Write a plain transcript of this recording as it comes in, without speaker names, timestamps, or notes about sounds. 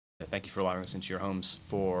thank you for allowing us into your homes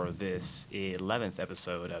for this 11th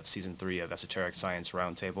episode of Season 3 of Esoteric Science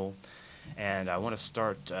Roundtable. And I want to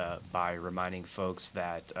start by reminding folks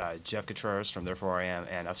that Jeff Contreras from Therefore I Am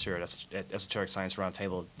and us here at Esoteric Science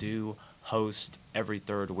Roundtable do host every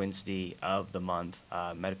third Wednesday of the month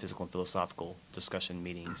metaphysical and philosophical discussion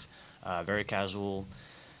meetings. Very casual,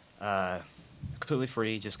 completely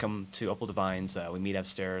free. Just come to Opal Divines. We meet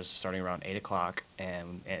upstairs starting around 8 o'clock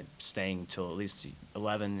and staying till at least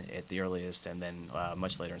 11 at the earliest, and then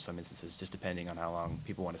much later in some instances, just depending on how long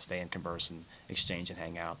people want to stay and converse and exchange and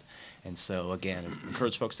hang out. And so, again,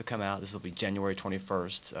 encourage folks to come out. This will be January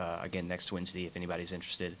 21st, again, next Wednesday, if anybody's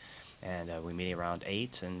interested. And we meet around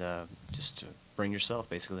 8, and just bring yourself,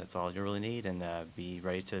 basically. That's all you really need, and be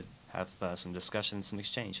ready to have some discussion, some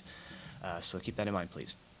exchange. So keep that in mind,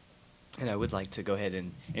 please. And I would like to go ahead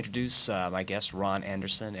and introduce my guest, Ron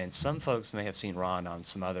Anderson. And some folks may have seen Ron on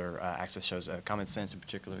some other Access shows, Common Sense in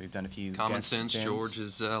particular. We've done a few Common Sense, George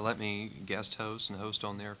has let me guest host and host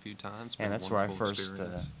on there a few times. And that's where I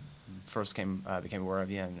first became aware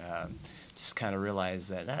of you, and just kind of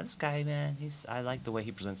realized that this guy, man, I like the way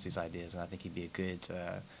he presents these ideas, and I think he'd be a good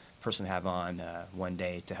person to have on one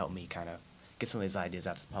day to help me kind of get some of these ideas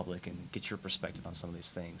out to the public and get your perspective on some of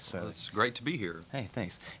these things. So well, it's great to be here. Hey,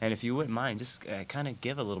 thanks. And if you wouldn't mind, just kind of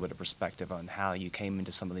give a little bit of perspective on how you came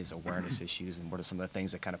into some of these awareness issues, and what are some of the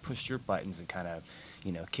things that kind of pushed your buttons and kind of,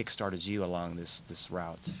 kick-started you along this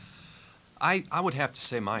route. I would have to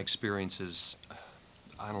say my experience is,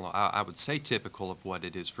 I don't know, I would say typical of what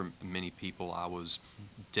it is for many people. I was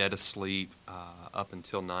dead asleep up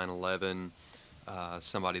until 9/11.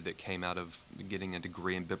 Somebody that came out of getting a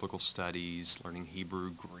degree in biblical studies, learning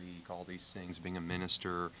Hebrew, Greek, all these things, being a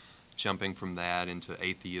minister, jumping from that into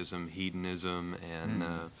atheism, hedonism, and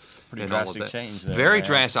pretty and drastic all of that. change there. Very man.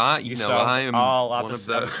 drastic. I am all one of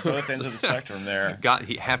opposite, the both ends of the spectrum there.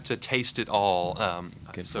 Have to taste it all,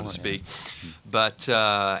 so to speak. Yeah. But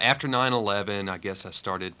after 9/11, I guess I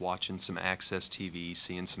started watching some Access TV,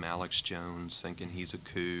 seeing some Alex Jones, thinking he's a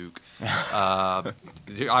kook. I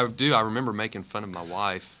remember making fun of my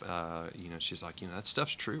wife. She's like, that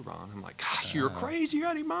stuff's true, Ron. I'm like, God, you're crazy. You're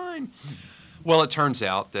out of your mind. Well, it turns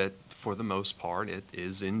out that for the most part, it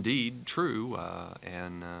is indeed true.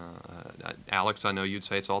 Alex, I know you'd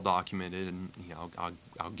say it's all documented, and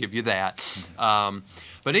I'll give you that.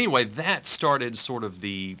 But anyway, that started sort of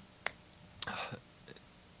the.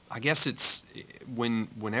 I guess it's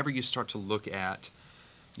whenever you start to look at,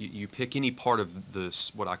 you pick any part of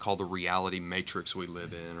this, what I call the reality matrix we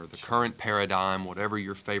live in, or the current paradigm, whatever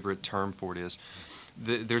your favorite term for it is.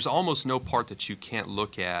 There's almost no part that you can't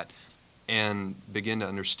look at and begin to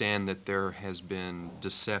understand that there has been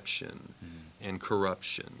deception and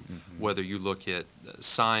corruption. Whether you look at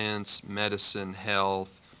science, medicine,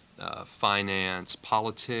 health, finance,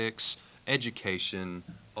 politics, education,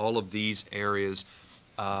 all of these areas,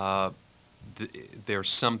 there's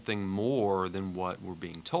something more than what we're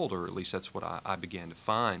being told, or at least that's what I began to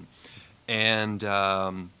find. And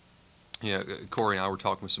Corey and I were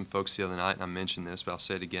talking with some folks the other night, and I mentioned this, but I'll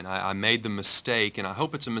say it again. I made the mistake, and I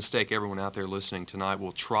hope it's a mistake everyone out there listening tonight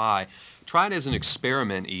will try it as an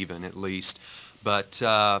experiment even, at least. But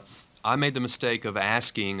I made the mistake of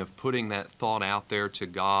putting that thought out there to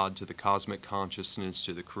God, to the cosmic consciousness,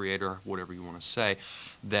 to the Creator, whatever you want to say,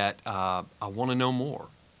 that I want to know more.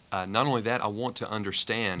 Not only that, I want to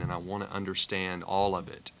understand, and I want to understand all of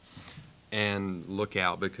it. And look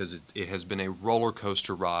out, because it has been a roller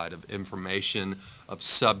coaster ride of information, of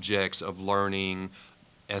subjects, of learning,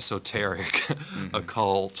 esoteric,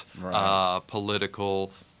 occult,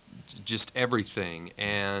 political, just everything.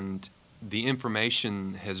 And the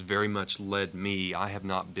information has very much led me. I have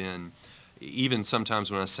not been, even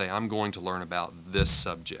sometimes when I say I'm going to learn about this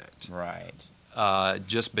subject. Right.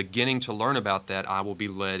 Just beginning to learn about that, I will be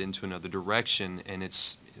led into another direction, and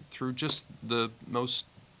it's through just the most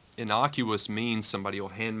innocuous means. Somebody will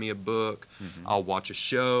hand me a book. I'll watch a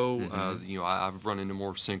show. I've run into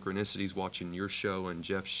more synchronicities watching your show and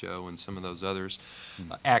Jeff's show and some of those others.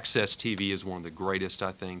 Access TV is one of the greatest,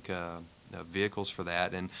 I think, vehicles for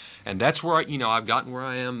that, and that's where I've gotten where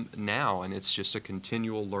I am now, and it's just a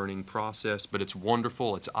continual learning process. But it's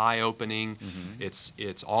wonderful. It's eye-opening.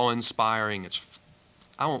 It's awe-inspiring.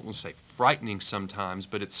 I don't want to say frightening sometimes,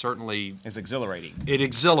 but it's certainly... It's exhilarating. It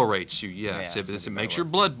exhilarates you, yes. Yeah, it makes your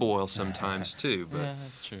blood boil sometimes, too. But, yeah,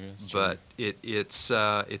 that's true. But it's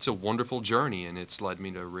a wonderful journey, and it's led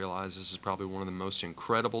me to realize this is probably one of the most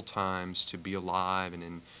incredible times to be alive, and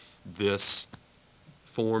in this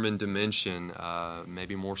form and dimension,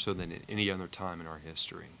 maybe more so than at any other time in our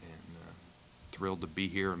history. And thrilled to be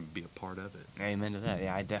here and be a part of it. Amen to that.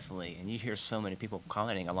 Yeah, I definitely. And you hear so many people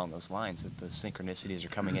commenting along those lines that the synchronicities are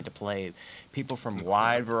coming into play. People from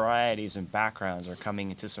wide varieties and backgrounds are coming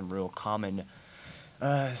into some real common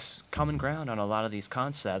ground on a lot of these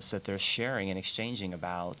concepts that they're sharing and exchanging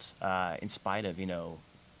about, in spite of,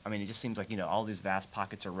 I mean, it just seems like, all these vast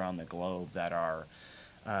pockets around the globe that are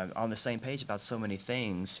on the same page about so many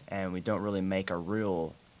things, and we don't really make a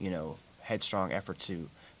real, headstrong effort to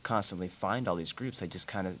constantly find all these groups. They just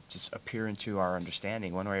kind of just appear into our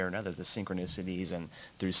understanding one way or another, the synchronicities and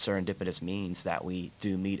through serendipitous means that we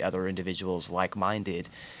do meet other individuals like-minded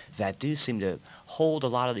that do seem to hold a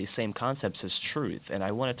lot of these same concepts as truth. And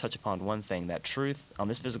I want to touch upon one thing, that truth on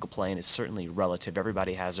this physical plane is certainly relative.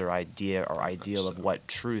 Everybody has their idea or ideal of what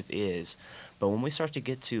truth is. But when we start to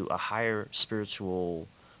get to a higher spiritual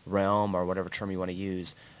realm, or whatever term you want to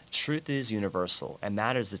use, truth is universal, and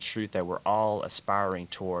that is the truth that we're all aspiring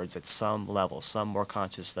towards at some level, some more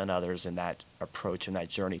conscious than others in that approach and that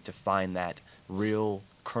journey to find that real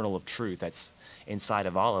kernel of truth that's inside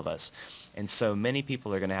of all of us. And so many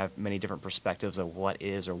people are going to have many different perspectives of what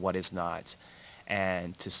is or what is not.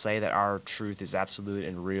 And to say that our truth is absolute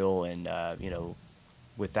and real and,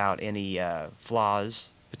 without any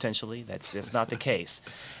flaws, potentially, that's not the case.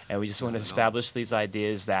 And we just want to establish these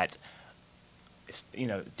ideas that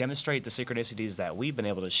demonstrate the synchronicities that we've been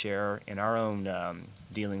able to share in our own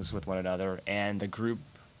dealings with one another, and the group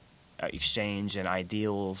exchange and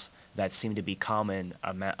ideals that seem to be common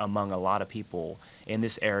among a lot of people in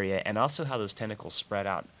this area, and also how those tentacles spread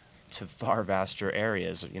out to far vaster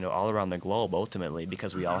areas, all around the globe ultimately,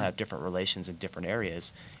 because we all have different relations in different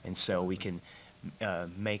areas, and so we can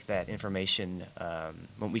make that information,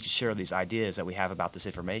 when we can share these ideas that we have about this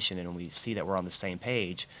information, and when we see that we're on the same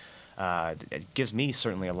page, it gives me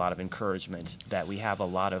certainly a lot of encouragement that we have a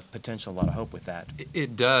lot of potential, a lot of hope with that.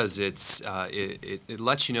 It does. It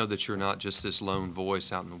lets you know that you're not just this lone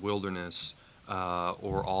voice out in the wilderness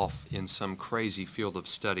or off in some crazy field of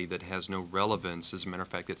study that has no relevance. As a matter of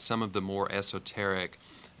fact, it's some of the more esoteric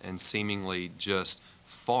and seemingly just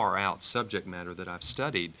far out subject matter that I've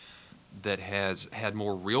studied that has had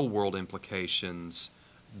more real-world implications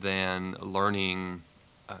than learning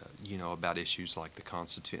about issues like the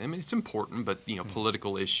Constitution. I mean, it's important, but,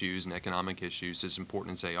 political issues and economic issues, as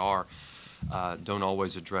important as they are, don't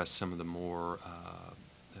always address some of the more,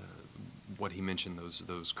 what he mentioned,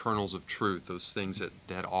 those kernels of truth, those things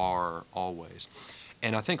that are always.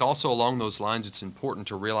 And I think also along those lines, it's important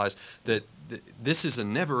to realize that this is a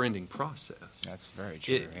never-ending process. That's very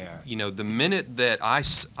true, yeah. The minute that I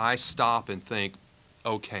stop and think,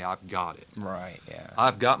 okay, I've got it. Right, yeah.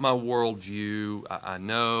 I've got my worldview. I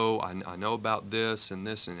know about this, and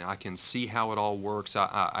I can see how it all works.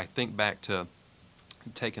 I think back to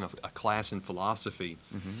taking a class in philosophy,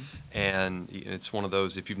 and it's one of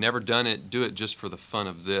those, if you've never done it, do it just for the fun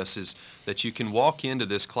of this, is that you can walk into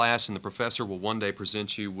this class and the professor will one day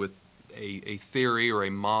present you with a theory or a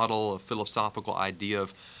model, a philosophical idea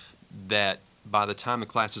of that. By the time the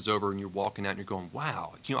class is over and you're walking out and you're going,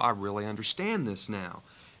 wow, I really understand this now.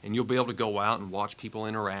 And you'll be able to go out and watch people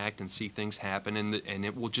interact and see things happen, and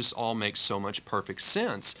it will just all make so much perfect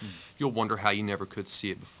sense. You'll wonder how you never could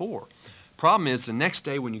see it before. Problem is, the next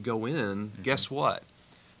day when you go in, guess what?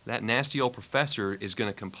 That nasty old professor is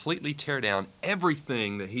going to completely tear down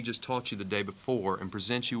everything that he just taught you the day before and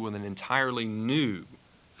present you with an entirely new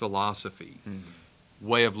philosophy,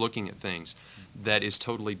 way of looking at things that is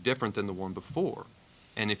totally different than the one before.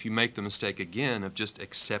 And if you make the mistake again of just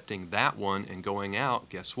accepting that one and going out,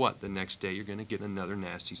 guess what? The next day you're going to get another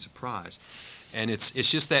nasty surprise. And it's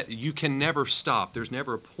just that you can never stop. There's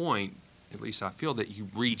never a point, at least I feel, that you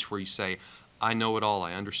reach where you say, I know it all,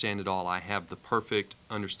 I understand it all, I have the perfect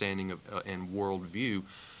understanding of and worldview,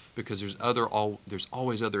 because there's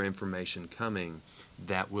always other information coming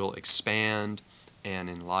that will expand and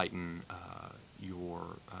enlighten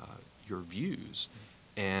your views.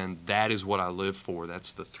 And that is what I live for.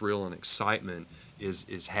 That's the thrill and excitement,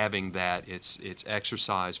 is having that. It's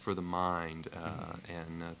exercise for the mind,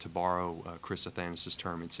 and to borrow Chris Athanas'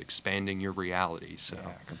 term, it's expanding your reality. So.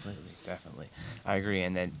 Yeah, completely, definitely. I agree,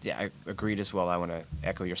 and then I agreed as well. I want to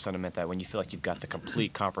echo your sentiment that when you feel like you've got the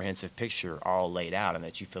complete comprehensive picture all laid out, and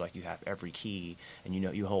that you feel like you have every key, and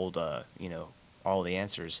you hold all the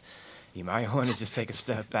answers, you might want to just take a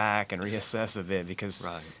step back and reassess a bit, because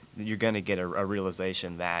you're going to get a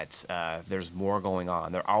realization that there's more going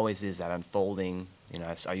on. There always is that unfolding,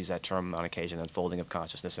 I use that term on occasion, unfolding of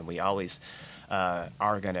consciousness, and we always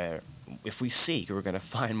are going to, if we seek, we're going to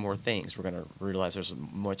find more things. We're going to realize there's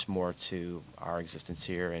much more to our existence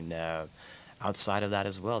here, and outside of that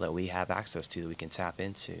as well, that we have access to, that we can tap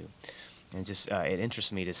into. And just it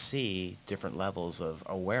interests me to see different levels of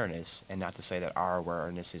awareness, and not to say that our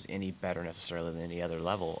awareness is any better necessarily than any other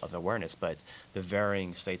level of awareness, but the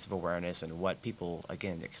varying states of awareness and what people,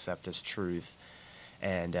 again, accept as truth,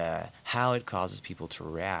 and how it causes people to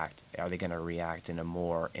react. Are they going to react in a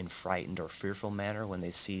more enfrightened or fearful manner when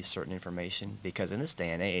they see certain information? Because in this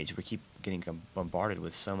day and age, we keep getting bombarded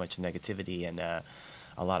with so much negativity and a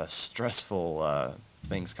lot of stressful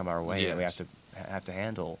things come our way that we have to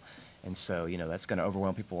handle. And so, that's going to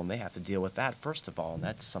overwhelm people, and they have to deal with that first of all. And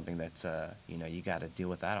that's something that, you got to deal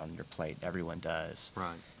with that on your plate. Everyone does.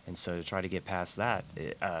 Right. And so to try to get past that,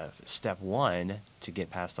 step one, to get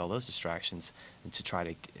past all those distractions and to try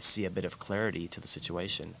to see a bit of clarity to the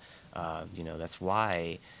situation. That's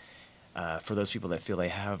why for those people that feel they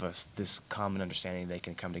have this common understanding, they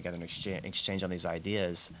can come together and exchange on these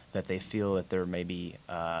ideas, that they feel that there may be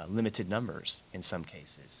limited numbers in some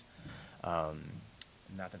cases.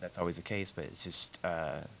 Not that that's always the case, but it's just,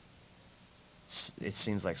 it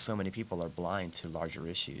seems like so many people are blind to larger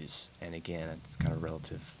issues. And again, it's kind of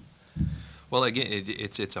relative. Well, again,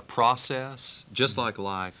 it's a process, just like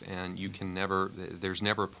life, and you can there's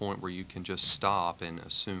never a point where you can just stop and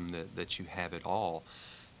assume that you have it all.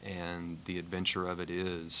 And the adventure of it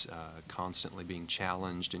is constantly being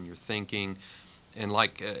challenged in your thinking. And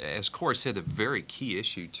like, as Corey said, the very key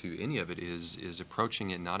issue to any of it is approaching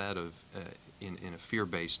it not out of in a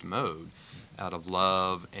fear-based mode, out of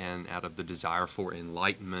love and out of the desire for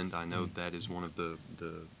enlightenment. I know that is one of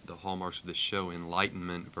the hallmarks of this show,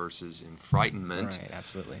 enlightenment versus enfrightenment. Right,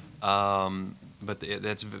 absolutely. But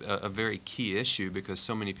that's a very key issue, because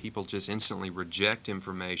so many people just instantly reject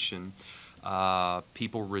information.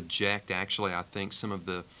 People reject, actually, I think, some of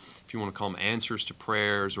the, if you want to call them answers to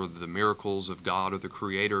prayers or the miracles of God or the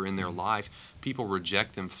Creator in their life. People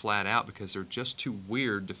reject them flat out because they're just too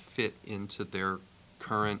weird to fit into their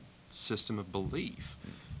current system of belief,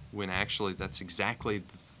 when actually that's exactly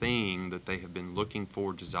the thing that they have been looking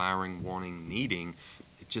for, desiring, wanting, needing.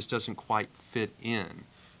 It just doesn't quite fit in.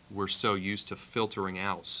 We're so used to filtering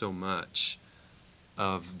out so much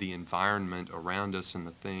of the environment around us and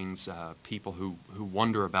the things, people who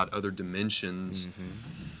wonder about other dimensions,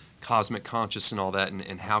 cosmic conscious and all that,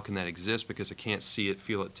 and how can that exist, because I can't see it,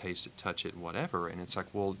 feel it, taste it, touch it, whatever. And it's like,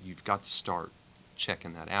 well, you've got to start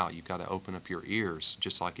checking that out. You've got to open up your ears.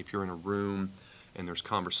 Just like if you're in a room and there's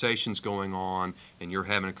conversations going on and you're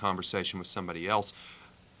having a conversation with somebody else,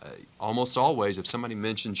 almost always if somebody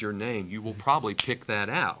mentions your name, you will probably pick that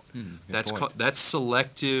out. That's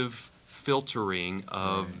selective filtering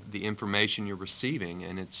of the information you're receiving,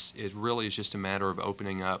 and it really is just a matter of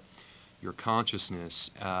opening up your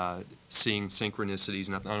consciousness, seeing synchronicities,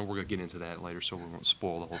 and I know we're going to get into that later, so we won't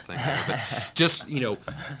spoil the whole thing there, but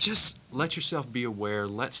just let yourself be aware,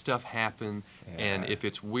 let stuff happen, and if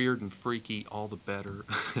it's weird and freaky, all the better,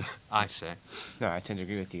 I say. No, I tend to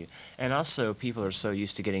agree with you. And also, people are so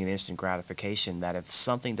used to getting the instant gratification that if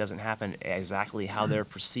something doesn't happen exactly how they're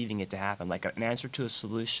perceiving it to happen, like an answer to a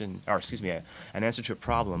solution, or excuse me, an answer to a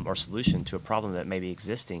problem or solution to a problem that may be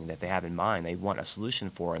existing that they have in mind, they want a solution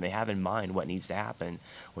for, and they have in mind what needs to happen,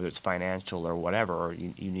 whether it's financial or whatever, or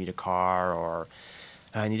you need a car, or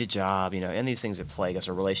I need a job, and these things that plague us,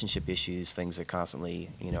 or relationship issues, things that constantly,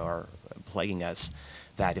 are plaguing us,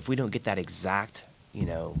 that if we don't get that exact,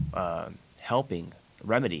 helping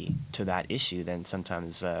remedy to that issue, then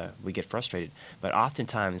sometimes we get frustrated. But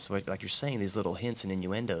oftentimes, like you're saying, these little hints and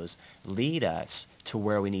innuendos lead us to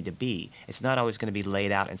where we need to be. It's not always going to be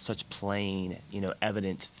laid out in such plain,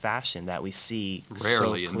 evident fashion that we see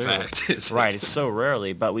rarely, so clearly. In fact. Right, it's so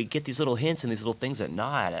rarely, but we get these little hints and these little things that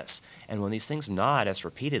gnaw at us. And when these things gnaw at us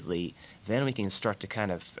repeatedly, then we can start to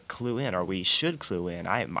kind of clue in, or we should clue in.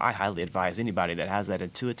 I highly advise anybody that has that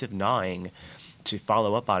intuitive gnawing to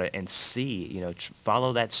follow up on it and see,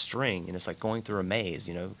 follow that string. It's like going through a maze,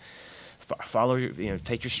 follow your,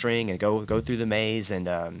 take your string and go through the maze, and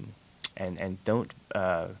don't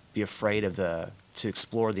be afraid of to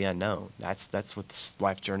explore the unknown. That's what this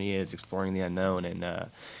life journey is, exploring the unknown. And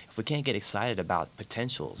if we can't get excited about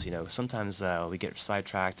potentials, sometimes we get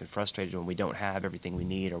sidetracked and frustrated when we don't have everything we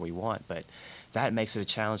need or we want, but that makes it a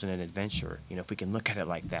challenge and an adventure, if we can look at it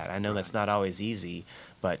like that. I know that's not always easy,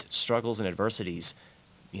 but struggles and adversities,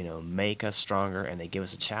 make us stronger, and they give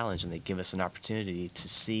us a challenge, and they give us an opportunity to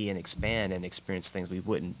see and expand and experience things we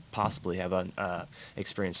wouldn't possibly have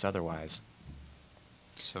experienced otherwise.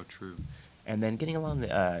 So true. And then getting along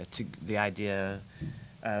to the idea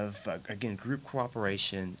of, again, group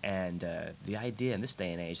cooperation, and the idea in this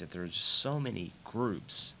day and age that there's so many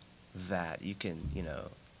groups that you can,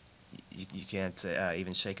 you can't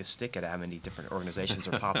even shake a stick at how many different organizations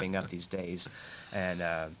are popping up these days, and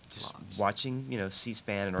just Lots. watching,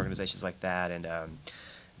 C-SPAN and organizations like that, and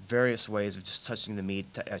various ways of just checking the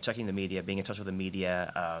media, being in touch with the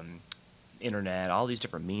media, internet, all these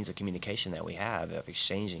different means of communication that we have of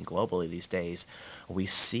exchanging globally these days. We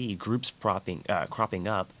see groups cropping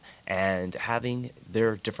up and having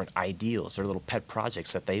their different ideals, their little pet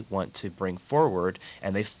projects that they want to bring forward,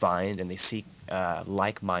 and they find and they seek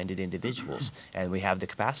like-minded individuals. And we have the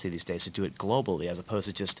capacity these days to do it globally, as opposed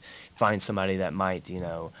to just find somebody that might,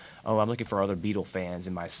 oh, I'm looking for other Beatle fans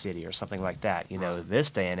in my city or something like that. This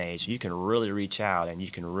day and age, you can really reach out and you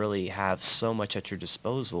can really have so much at your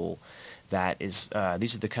disposal that is,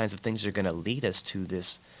 these are the kinds of things that are going to lead us to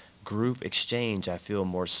this group exchange. I feel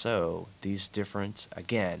more so. These different,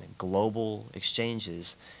 again, global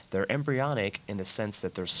exchanges, they're embryonic in the sense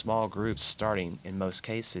that they're small groups starting in most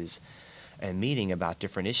cases and meeting about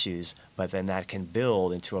different issues, but then that can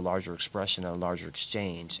build into a larger expression and a larger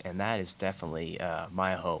exchange. And that is definitely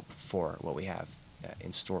my hope for what we have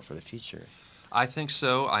in store for the future. I think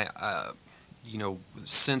so.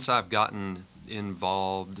 Since I've gotten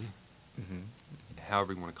involved,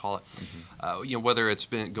 however you want to call it, whether it's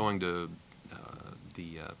been going to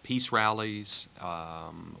the peace rallies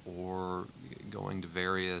or going to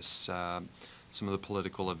various some of the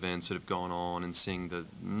political events that have gone on and seeing the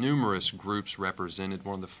numerous groups represented,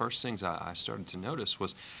 one of the first things I started to notice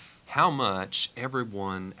was how much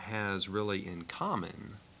everyone has really in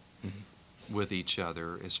common with each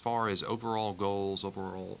other as far as overall goals,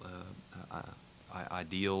 overall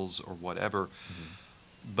ideals or whatever.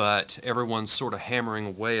 But everyone's sort of hammering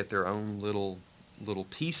away at their own little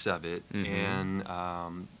piece of it, and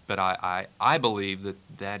but I believe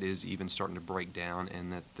that is even starting to break down,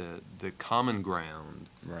 and that the common ground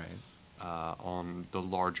on the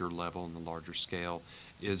larger level and the larger scale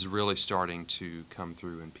is really starting to come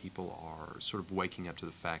through, and people are sort of waking up to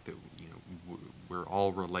the fact that we're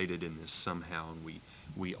all related in this somehow, and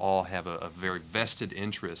we all have a very vested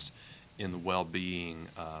interest in the well-being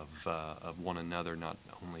of one another, not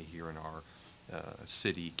only here in our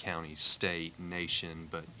city, county, state, nation,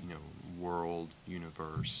 but world,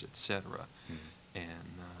 universe, etc.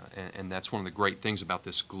 And that's one of the great things about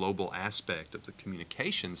this global aspect of the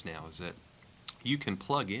communications now, is that you can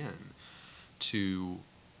plug in to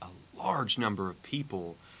a large number of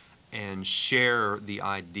people and share the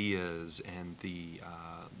ideas and the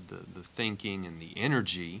thinking and the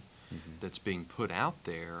energy that's being put out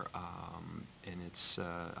there, and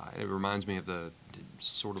it reminds me of the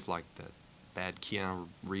sort of like that bad Keanu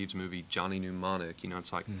Reeves movie Johnny Mnemonic.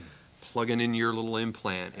 It's like plugging in your little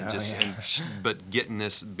implant and but getting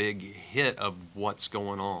this big hit of what's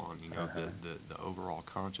going on. The overall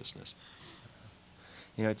consciousness.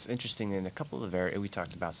 It's interesting in a couple of areas. We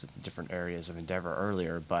talked about some different areas of endeavor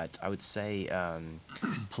earlier, but I would say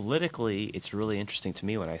politically, it's really interesting to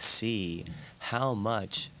me when I see how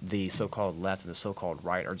much the so-called left and the so-called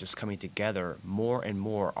right are just coming together more and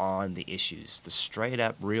more on the issues, the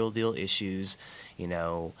straight-up, real-deal issues.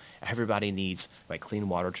 Everybody needs clean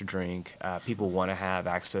water to drink. People want to have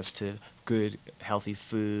access to good, healthy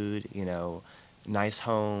food. Nice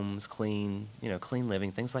homes, clean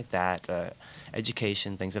living, things like that,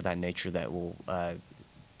 education, things of that nature that will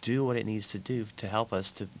do what it needs to do to help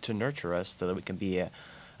us, to nurture us, so that we can be a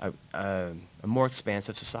more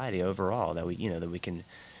expansive society overall, that we can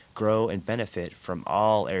grow and benefit from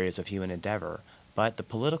all areas of human endeavor. But the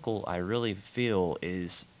political, I really feel,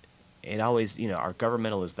 is it always, our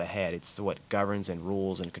governmental is the head. It's what governs and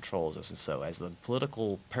rules and controls us. And so as the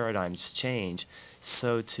political paradigms change,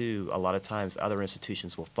 so too, a lot of times other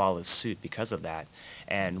institutions will follow suit because of that.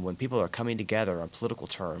 And when people are coming together on political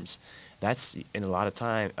terms, that's in a lot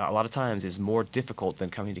of times is more difficult than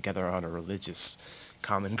coming together on a religious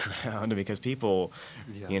common ground, because people,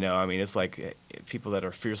 it's like people that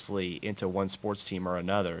are fiercely into one sports team or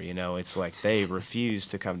another, it's like they refuse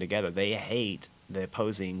to come together. They hate the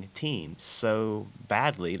opposing team so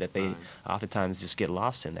badly that they oftentimes just get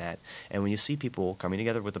lost in that. And when you see people coming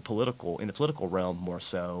together in the political realm more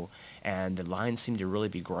so, and the lines seem to really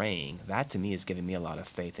be graying, that to me is giving me a lot of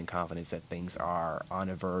faith and confidence that things are on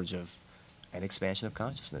a verge of an expansion of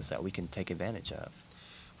consciousness that we can take advantage of.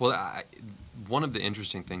 Well, one of the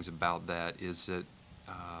interesting things about that is that,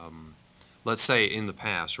 let's say in the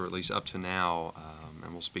past, or at least up to now,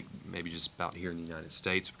 and we'll speak maybe just about here in the United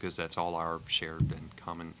States because that's all our shared and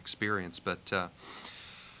common experience, but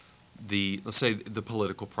let's say the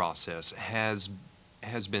political process has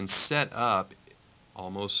been set up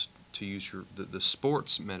almost, to use the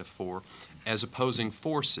sports metaphor, as opposing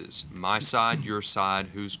forces. My side, your side,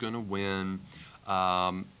 who's going to win.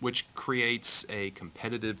 which creates a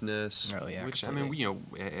competitiveness. Oh, yeah, Which completely.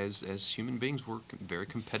 as human beings, we're very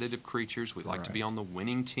competitive creatures. We like to be Right. on the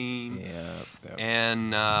winning team, Yeah. Yep.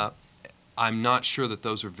 and I'm not sure that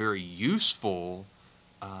those are very useful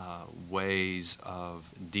ways of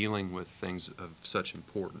dealing with things of such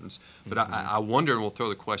importance. But I wonder, and we'll throw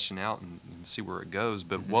the question out and see where it goes,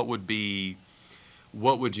 but what would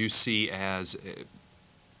you see as,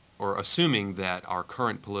 or assuming that our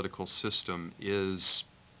current political system is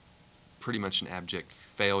pretty much an abject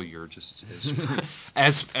failure, just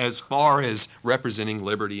as far as representing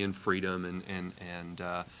liberty and freedom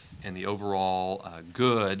and the overall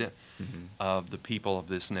good of the people of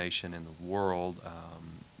this nation and the world.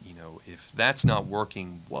 If that's not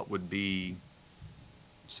working, what would be,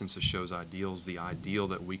 since the show's ideals, the ideal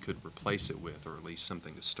that we could replace it with, or at least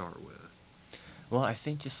something to start with? Well, I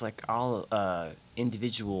think just like all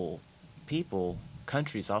individual people,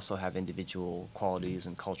 countries also have individual qualities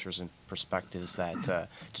and cultures and perspectives that to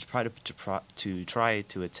try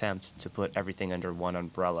to attempt to put everything under one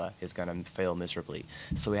umbrella is going to fail miserably.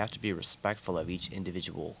 So we have to be respectful of each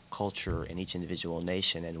individual culture and each individual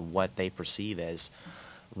nation and what they perceive as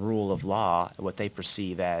rule of law, what they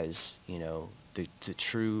perceive as, the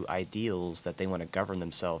true ideals that they want to govern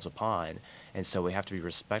themselves upon. And so we have to be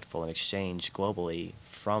respectful and exchange globally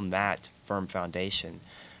from that firm foundation.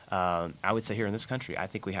 I would say here in this country, I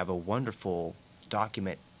think we have a wonderful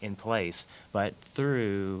document in place, but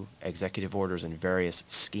through executive orders and various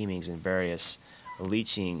schemings and various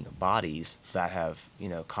leeching bodies that have,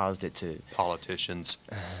 caused it to, Politicians.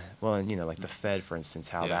 well, and like the Fed, for instance,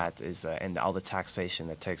 how Yeah. that is, and all the taxation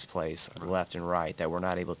that takes place Right. left and right, that we're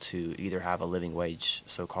not able to either have a living wage,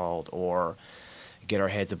 so-called, or get our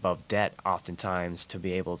heads above debt oftentimes to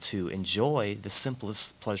be able to enjoy the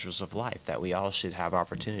simplest pleasures of life that we all should have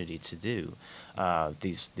opportunity to do.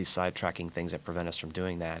 These sidetracking things that prevent us from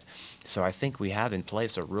doing that. So I think we have in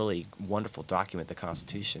place a really wonderful document, the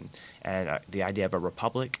Constitution, and the idea of a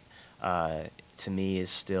republic. To me, is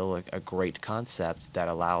still a great concept that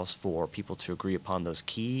allows for people to agree upon those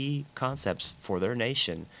key concepts for their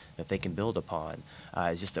nation that they can build upon.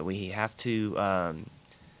 It's just that we have to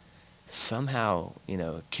somehow,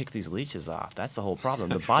 kick these leeches off. That's the whole problem.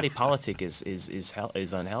 The body politic is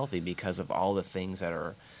unhealthy because of all the things that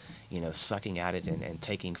are, sucking at it and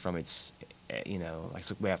taking from its, like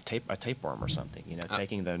so we have a tapeworm or something,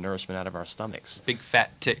 taking the nourishment out of our stomachs. Big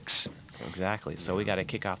fat ticks. Exactly. So we got to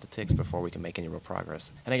kick off the ticks before we can make any real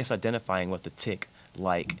progress. And I guess identifying what the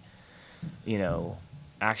tick-like,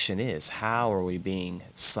 action is. How are we being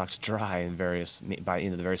sucked dry in by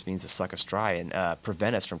the various means that suck us dry and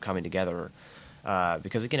prevent us from coming together?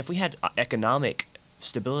 Because again, if we had economic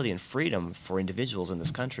stability and freedom for individuals in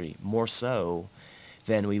this country, more so,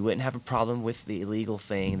 then we wouldn't have a problem with the illegal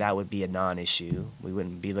thing. That would be a non-issue. We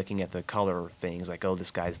wouldn't be looking at the color things like, oh, this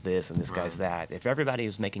guy's this and this guy's that. If everybody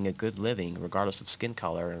was making a good living, regardless of skin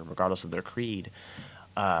color and regardless of their creed,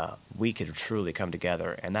 we could truly come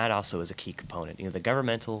together, and that also is a key component. The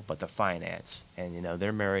governmental, but the finance, and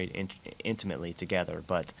they're married intimately together.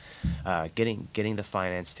 But getting the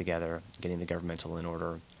finance together, getting the governmental in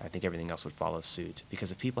order, I think everything else would follow suit.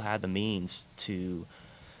 Because if people had the means to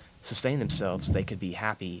sustain themselves, they could be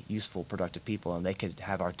happy, useful, productive people, and they could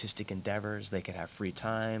have artistic endeavors. They could have free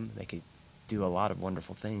time. They could do a lot of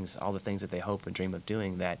wonderful things, all the things that they hope and dream of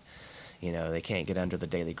doing that, they can't get under the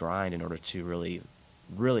daily grind in order to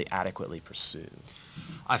really adequately pursue.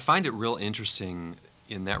 I find it real interesting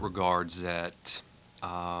in that regards that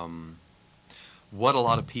what a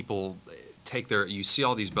lot of people take you see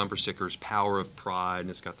all these bumper stickers, power of pride, and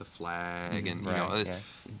it's got the flag, and Yeah.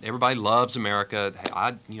 everybody loves America. Hey,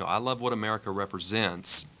 I love what America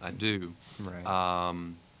represents. I do, Right.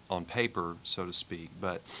 on paper, so to speak.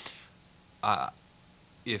 But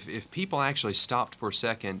if people actually stopped for a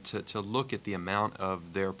second to look at the amount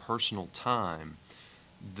of their personal time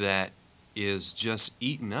that is just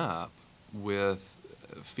eaten up with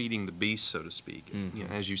feeding the beast, so to speak.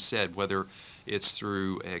 As you said, whether it's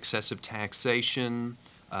through excessive taxation,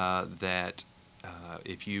 that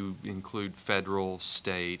if you include federal,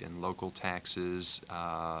 state, and local taxes,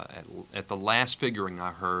 at the last figuring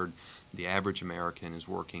I heard, the average American is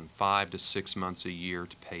working 5 to 6 months a year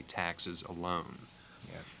to pay taxes alone.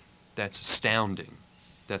 Yeah. That's astounding.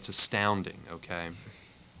 That's astounding, okay?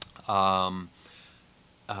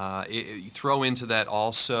 You throw into that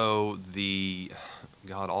also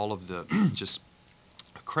all of the just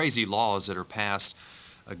crazy laws that are passed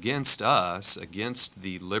against us, against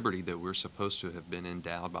the liberty that we're supposed to have been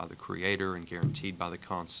endowed by the Creator and guaranteed by the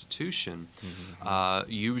Constitution,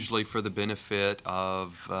 usually for the benefit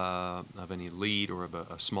of an elite or of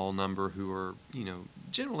a small number who are,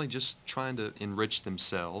 generally just trying to enrich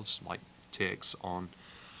themselves, like ticks, on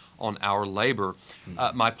our labor.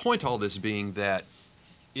 My point to all this being that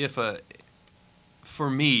for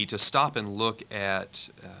me to stop and look at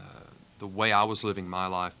the way I was living my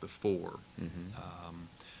life before,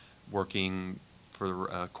 working for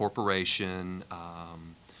a corporation,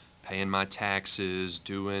 paying my taxes,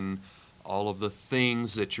 doing all of the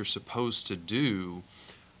things that you're supposed to do,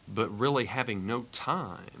 but really having no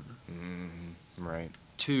time Right.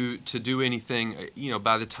 to do anything.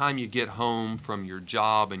 By the time you get home from your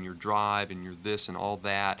job and your drive and your this and all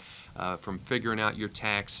that, from figuring out your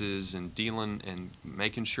taxes and dealing and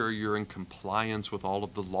making sure you're in compliance with all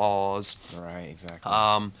of the laws. Right, exactly.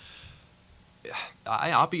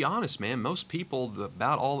 I'll be honest, man, most people,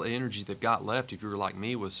 about all the energy they've got left, if you were like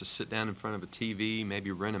me, was to sit down in front of a TV,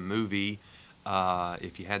 maybe rent a movie,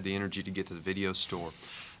 if you had the energy to get to the video store.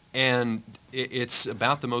 And it's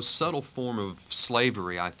about the most subtle form of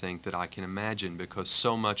slavery, I think, that I can imagine, because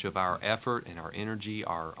so much of our effort and our energy,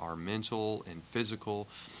 our mental and physical,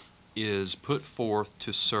 is put forth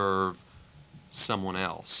to serve someone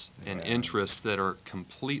else and interests that are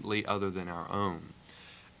completely other than our own.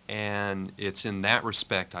 And it's in that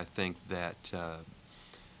respect, I think, that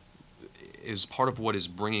is part of what is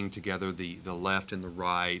bringing together the left and the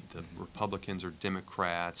right, the Republicans or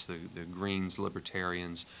Democrats, the Greens,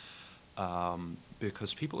 Libertarians,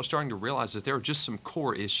 because people are starting to realize that there are just some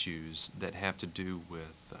core issues that have to do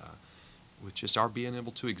with just our being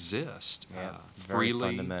able to exist freely.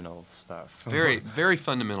 Very fundamental stuff. Very, very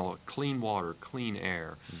fundamental. Clean water, clean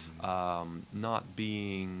air, not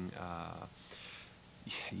being...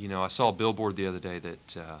 I saw a billboard the other day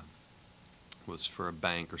that was for a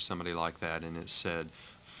bank or somebody like that, and it said,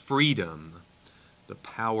 "Freedom, the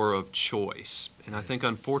power of choice." And I think,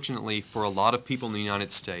 unfortunately, for a lot of people in the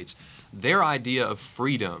United States, their idea of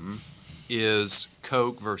freedom is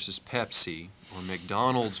Coke versus Pepsi or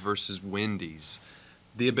McDonald's versus Wendy's.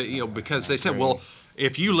 Because they said, well,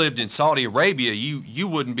 if you lived in Saudi Arabia, you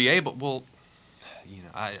wouldn't be able... Well,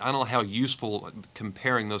 I don't know how useful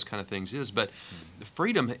comparing those kind of things is, but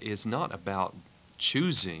freedom is not about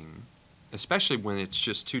choosing, especially when it's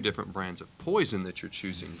just two different brands of poison that you're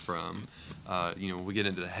choosing from. We get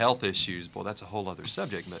into the health issues. Well, that's a whole other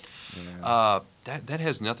subject, but that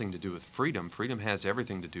has nothing to do with freedom. Freedom has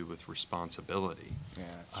everything to do with responsibility,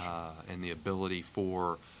 That's true. and the ability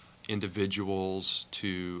for individuals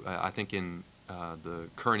to, I think in the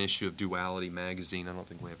current issue of Duality magazine, I don't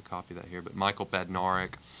think we have a copy of that here, but Michael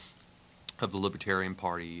Badnarik of the Libertarian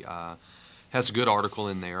Party has a good article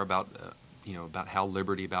in there about how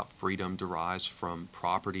liberty, about freedom derives from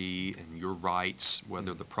property and your rights,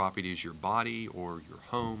 whether the property is your body or your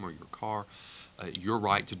home or your car, your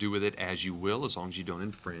right to do with it as you will, as long as you don't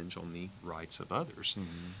infringe on the rights of others.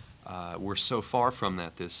 We're so far from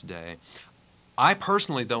that this day. I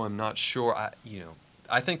personally, though, am not sure.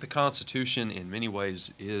 I think the Constitution, in many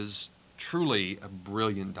ways, is truly a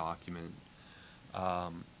brilliant document,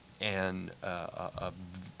 and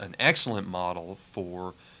an excellent model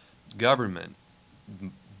for government.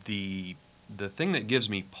 The thing that gives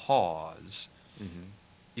me pause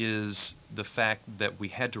is the fact that we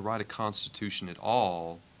had to write a Constitution at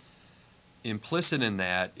all. Implicit in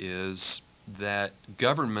that is that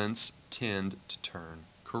governments tend to turn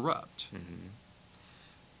corrupt.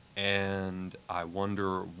 And I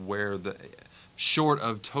wonder where short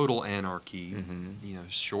of total anarchy,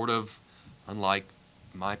 short of, unlike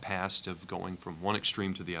my past of going from one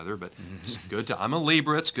extreme to the other, but it's good I'm a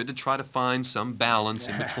Libra, it's good to try to find some balance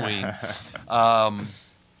in between.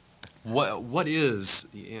 What is,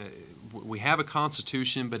 we have a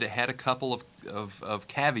Constitution, but it had a couple of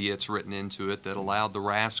caveats written into it that allowed the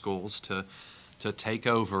rascals to take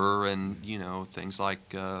over, and, things like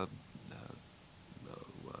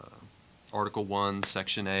Article 1,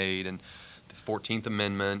 Section 8, and the 14th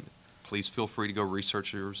Amendment. Please feel free to go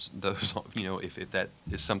research those. If that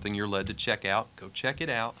is something you're led to check out, go check it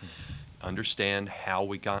out. Understand how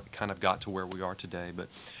we got to where we are today. But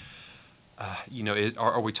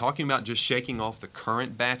are we talking about just shaking off the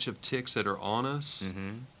current batch of ticks that are on us?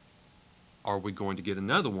 Are we going to get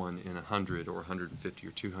another one in 100 or 150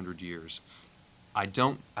 or 200 years?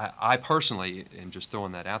 I personally, and just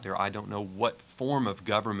throwing that out there, I don't know what form of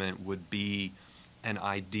government would be an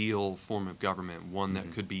ideal form of government, one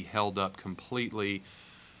that could be held up completely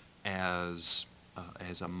as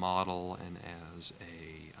a model and as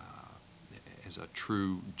a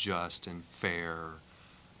true, just, and fair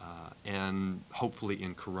and hopefully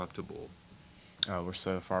incorruptible. Oh, we're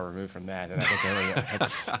so far removed from that, and I think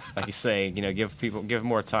it's like you say, give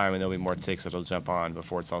more time, and there'll be more ticks that'll jump on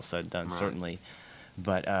before it's all said and done, Right. certainly.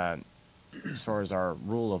 But as far as our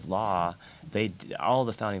rule of law, all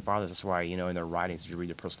the founding fathers. That's why in their writings, if you read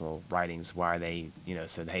their personal writings, why they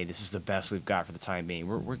said, hey, this is the best we've got for the time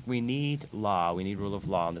being. We need law, we need rule of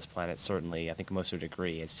law on this planet. Certainly, I think most to a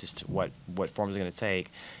degree. It's just what form is going to take.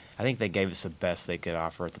 I think they gave us the best they could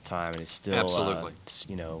offer at the time, and it's still Absolutely.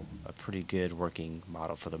 A pretty good working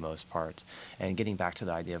model for the most part. And getting back to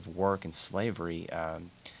the idea of work and slavery,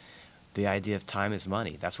 the idea of time is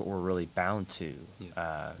money. That's what we're really bound to.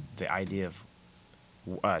 Yeah. The idea of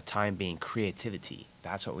time being creativity.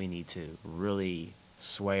 That's what we need to really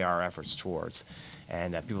sway our efforts towards.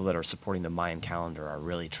 And people that are supporting the Mayan calendar are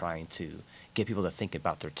really trying to get people to think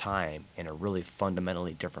about their time in a really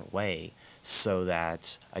fundamentally different way, so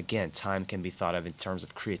that, again, time can be thought of in terms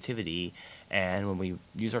of creativity. And when we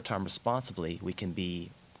use our time responsibly, we can be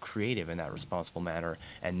creative in that responsible manner,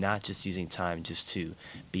 and not just using time just to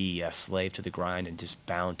be a slave to the grind and just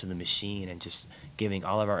bound to the machine, and just giving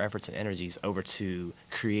all of our efforts and energies over to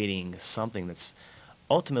creating something that's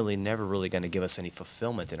ultimately never really going to give us any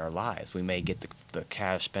fulfillment in our lives. We may get the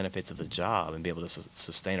cash benefits of the job and be able to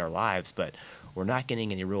sustain our lives, but we're not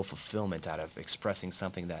getting any real fulfillment out of expressing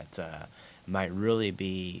something that might really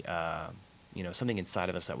be something inside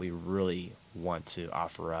of us that we really want to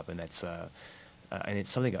offer up, and that's and it's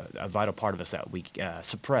something, a vital part of us that we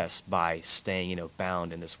suppress by staying,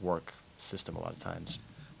 bound in this work system a lot of times.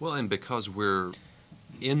 Well, and because we're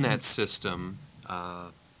in that system,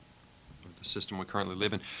 the system we currently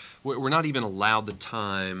live in, we're not even allowed the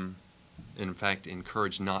time, and in fact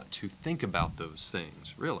encouraged not to think about those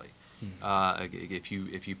things, really. If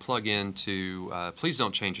you plug into, please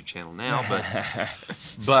don't change your channel now, but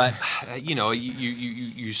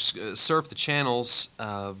you surf the channels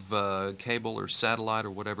of cable or satellite or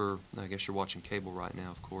whatever. I guess you're watching cable right now,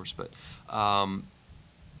 of course, but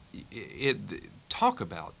talk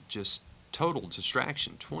about just total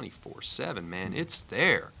distraction 24/7, man. It's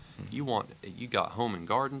there. You got home and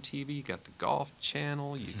garden TV, you got the golf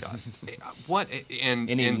channel, you got what,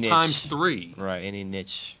 and times 3. Right, any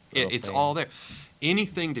niche. It's all there.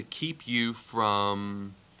 Anything to keep you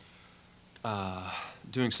from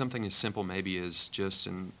doing something as simple maybe as just,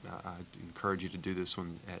 and I encourage you to do this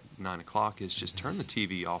one at 9 o'clock, is just turn the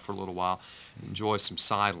TV off for a little while, enjoy some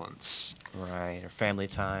silence. Right, or family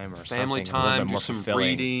time, or family something a little time, bit do more some fulfilling.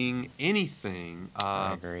 reading, anything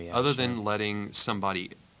I agree, other actually. than letting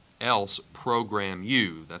somebody else program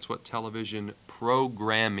you. That's what television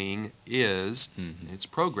programming is. Mm-hmm. It's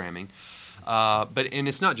programming. And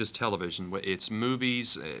it's not just television, it's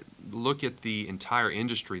movies. Look at the entire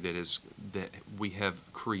industry that we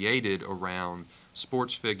have created around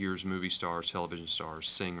sports figures, movie stars, television stars,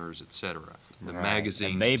 singers, etc. The Right.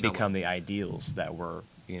 magazines. And they become the ideals that we're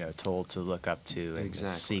told to look up to, and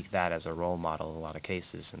Exactly. seek that as a role model in a lot of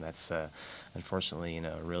cases. And that's unfortunately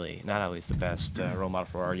really not always the best role model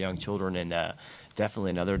for our young children, and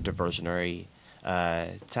definitely another diversionary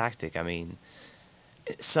tactic. I mean,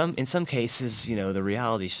 in some cases, the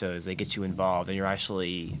reality shows, they get you involved, and you're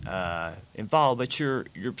actually involved, but you're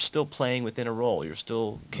still playing within a role. You're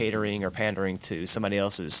still catering or pandering to somebody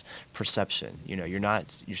else's perception.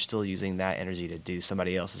 You're still using that energy to do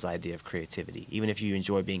somebody else's idea of creativity. Even if you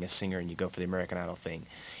enjoy being a singer and you go for the American Idol thing,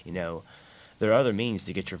 there are other means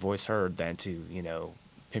to get your voice heard than to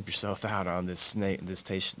pimp yourself out on this nationwide or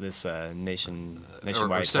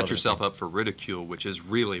set television yourself thing. up for ridicule, which is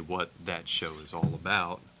really what that show is all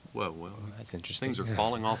about. Well, That's interesting. things are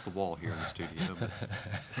falling off the wall here in the studio, but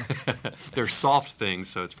they're soft things,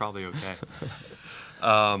 so it's probably okay.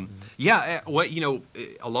 Along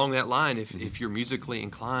that line, if you're musically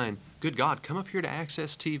inclined, good God, come up here to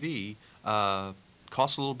Access TV.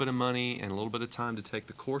 Costs a little bit of money and a little bit of time to take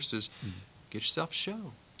the courses. Get yourself a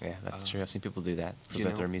show. Yeah, that's true. I've seen people do that.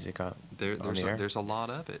 Present their music on the air. There's a lot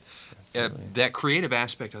of it. Absolutely. That creative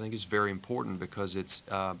aspect, I think, is very important, because it's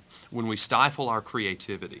when we stifle our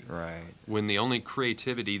creativity, Right. when the only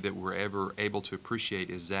creativity that we're ever able to appreciate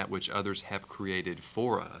is that which others have created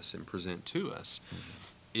for us and present to us,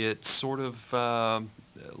 it's sort of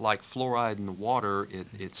like fluoride in the water.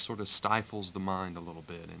 It sort of stifles the mind a little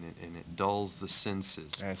bit, and it dulls the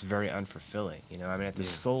senses. And it's very unfulfilling. I mean, at the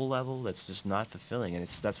soul level, that's just not fulfilling, and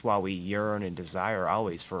that's why we yearn and desire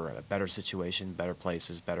always for a better situation, better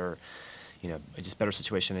places, better, just better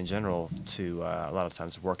situation in general. To a lot of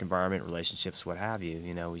times, work environment, relationships, what have you.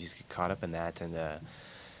 We just get caught up in that, and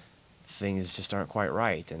things just aren't quite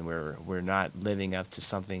right, and we're not living up to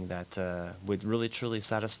something that would really truly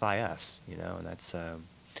satisfy us. And that's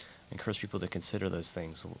encourage people to consider those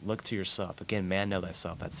things. Look to yourself. Again, man, know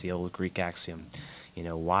thyself. That's the old Greek axiom.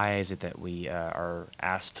 Why is it that we are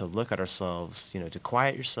asked to look at ourselves, to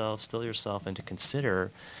quiet yourself, still yourself, and to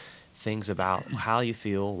consider things about how you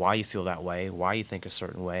feel, why you feel that way, why you think a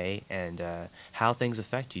certain way, and how things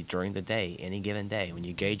affect you during the day, any given day. When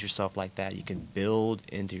you gauge yourself like that, you can build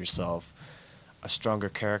into yourself a stronger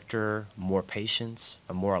character, more patience,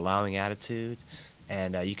 a more allowing attitude,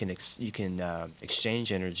 and you can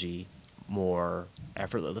exchange energy more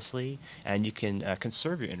effortlessly, and you can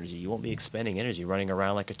conserve your energy. You won't be expending energy running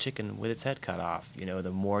around like a chicken with its head cut off.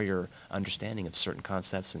 The more your understanding of certain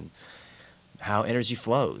concepts and how energy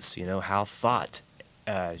flows, how thought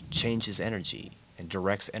changes energy and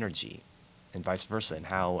directs energy, and vice versa, and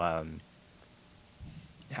how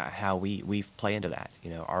we play into that.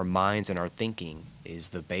 Our minds and our thinking is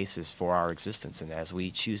the basis for our existence, and as we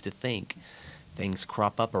choose to think, things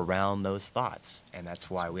crop up around those thoughts, and that's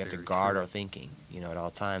why we have to guard our thinking, at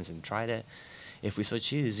all times, and try to, if we so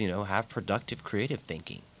choose, have productive, creative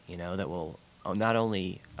thinking, that will not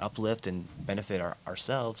only uplift and benefit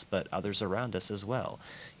ourselves, but others around us as well.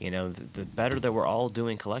 The better that we're all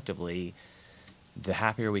doing collectively, the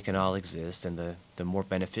happier we can all exist, and the more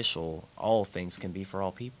beneficial all things can be for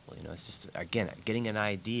all people. It's just, again, getting an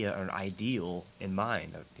idea or an ideal in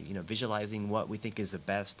mind, visualizing what we think is the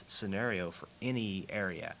best scenario for any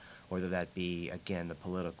area, whether that be, again, the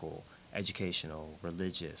political, educational,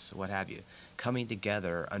 religious, what have you, coming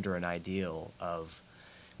together under an ideal of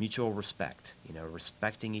mutual respect,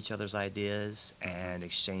 respecting each other's ideas and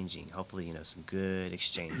exchanging. Hopefully, some good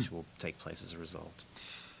exchange will take place as a result.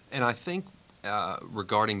 And I think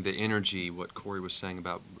regarding the energy, what Corey was saying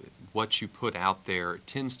about what you put out there, it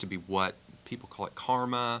tends to be what people call it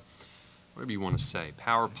karma, whatever you want to say,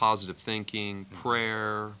 power, positive thinking,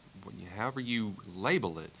 prayer, however you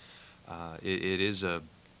label it. It is an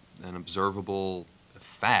observable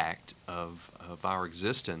fact of our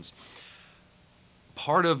existence.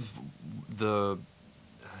 Part of the,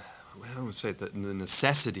 I would say, the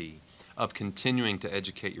necessity of continuing to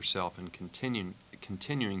educate yourself and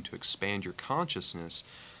continuing to expand your consciousness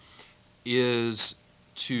is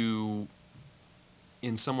to,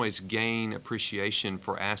 in some ways, gain appreciation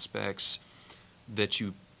for aspects that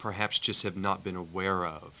you perhaps just have not been aware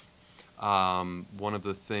of. One of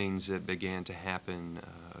the things that began to happen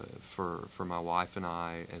for my wife and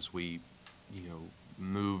I as we,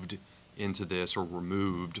 moved into this, or were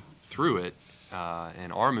moved through it,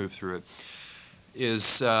 and are moved through it,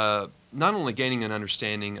 is not only gaining an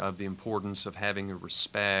understanding of the importance of having a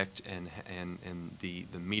respect and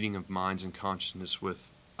the meeting of minds and consciousness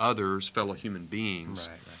with others, fellow human beings,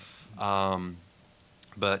 right.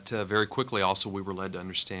 But very quickly also we were led to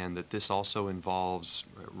understand that this also involves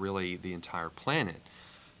really the entire planet,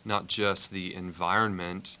 not just the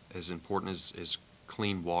environment, as important as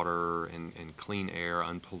clean water and clean air,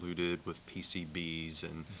 unpolluted with PCBs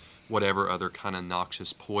and whatever other kind of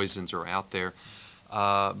noxious poisons are out there,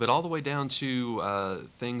 but all the way down to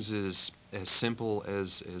things as simple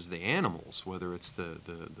as the animals, whether it's the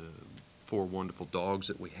 4 wonderful dogs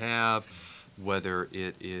that we have, whether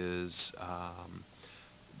it is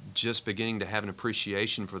just beginning to have an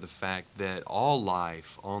appreciation for the fact that all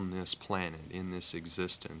life on this planet, in this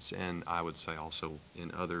existence, and I would say also in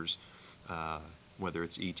others, whether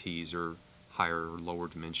it's ETs or higher or lower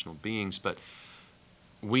dimensional beings, but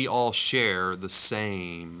we all share the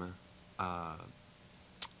same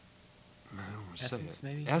essence,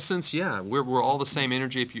 maybe? Essence, yeah. We're all the same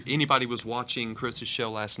energy. If anybody was watching Chris's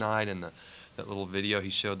show last night and that little video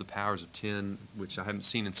he showed, the powers of 10, which I haven't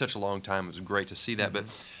seen in such a long time, it was great to see that.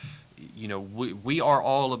 Mm-hmm. But we are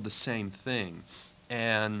all of the same thing,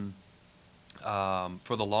 and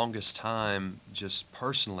for the longest time, just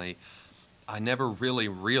personally, I never really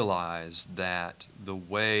realized that the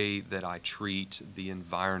way that I treat the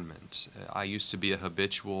environment. I used to be a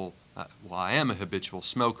habitual, I am a habitual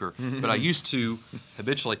smoker, but I used to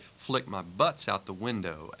habitually flick my butts out the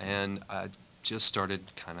window, and I just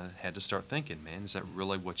had to start thinking, man, is that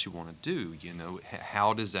really what you want to do?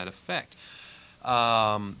 How does that affect?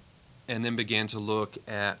 And then began to look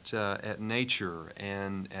at nature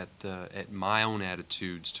and at my own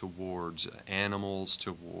attitudes towards animals,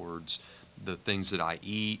 towards the things that I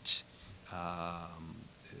eat,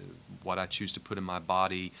 what I choose to put in my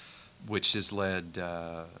body, which has led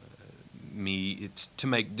me to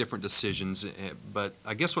make different decisions. But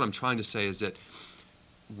I guess what I'm trying to say is that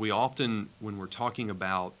we often, when we're talking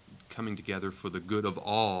about coming together for the good of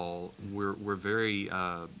all, we're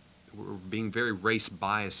being very race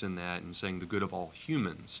biased in that and saying the good of all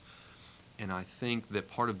humans. And I think that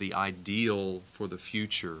part of the ideal for the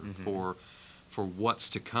future, mm-hmm. for what's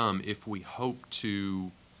to come if we hope to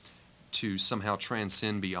somehow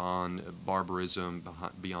transcend beyond barbarism,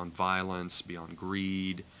 beyond violence, beyond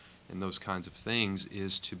greed, and those kinds of things,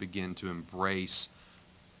 is to begin to embrace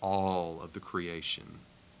all of the creation,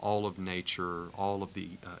 all of nature, all of the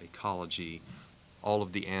ecology, all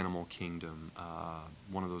of the animal kingdom.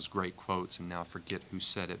 One of those great quotes, and now I forget who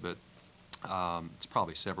said it, but it's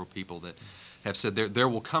probably several people that have said there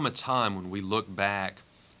will come a time when we look back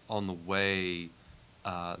on the way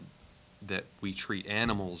that we treat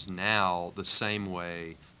animals now the same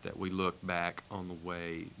way that we look back on the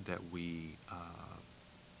way that we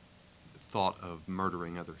thought of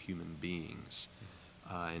murdering other human beings.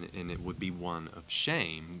 And it would be one of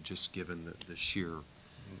shame, just given the sheer...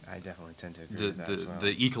 I definitely tend to agree with that as well.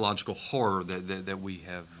 The ecological horror that we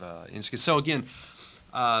have. So again,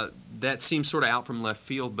 that seems sort of out from left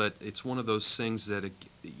field, but it's one of those things that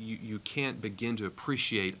you can't begin to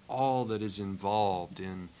appreciate all that is involved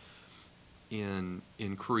in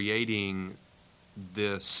creating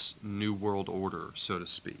this new world order, so to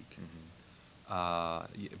speak.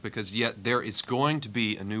 Mm-hmm. Because yet there is going to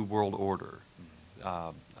be a new world order.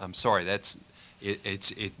 I'm sorry,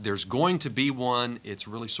 there's going to be one. It's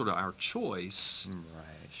really sort of our choice.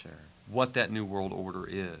 Right, sure. What that new world order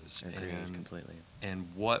is. Agreed, completely. And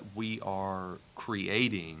what we are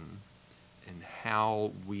creating and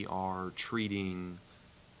how we are treating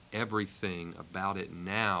everything about it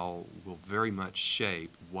now will very much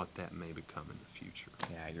shape what that may become in the future.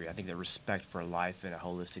 Yeah, I agree. I think that respect for life in a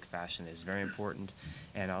holistic fashion is very important,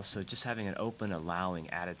 and also just having an open, allowing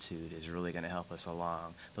attitude is really going to help us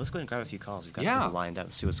along. But let's go ahead and grab a few calls. We've got some people lined up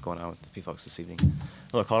and see what's going on with the folks this evening.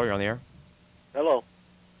 Hello, caller, you're on the air. Hello.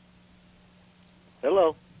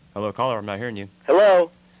 Hello. Hello, caller, I'm not hearing you.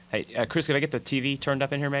 Hello. Hey, Chris, could I get the TV turned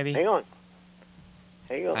up in here maybe? Hang on.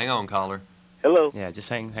 Hang on. Hang on, caller. Hello. Yeah, just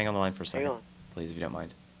hang on the line for a second. Hang on. Please, if you don't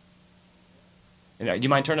mind. And, do you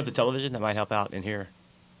mind turning up the television? That might help out in here.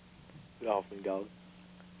 Get off me, dog.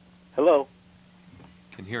 Hello.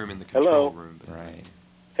 Can hear him in the control room. But Right.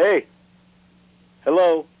 Hey.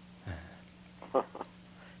 Hello. You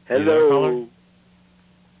Hello. there, caller?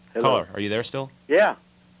 Hello. Caller, are you there still? Yeah.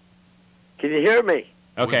 Can you hear me?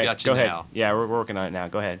 Okay, We've got you go ahead. now. Yeah, we're working on it now.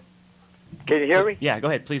 Go ahead. Can you hear me? Yeah, go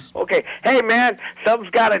ahead, please. Okay. Hey, man,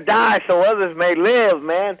 something's got to die so others may live,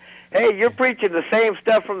 man. Hey, you're preaching the same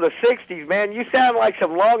stuff from the 60s, man. You sound like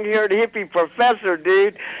some long-haired hippie professor,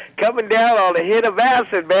 dude, coming down on a hit of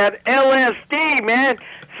acid, man. LSD, man.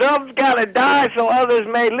 Some's got to die so others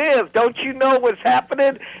may live. Don't you know what's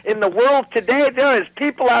happening in the world today? There is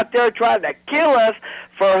people out there trying to kill us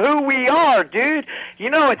for who we are, dude. You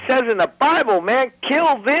know, it says in the Bible, man,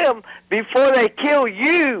 kill them before they kill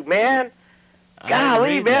you, man.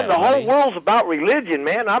 Golly, man, the whole world's about religion,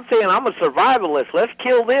 man. I'm saying I'm a survivalist. Let's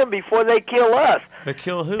kill them before they kill us. But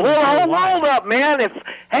kill who? Blow the whole world up, man.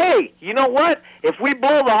 Hey, you know what? If we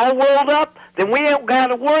blow the whole world up, then we ain't got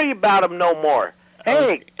to worry about them no more.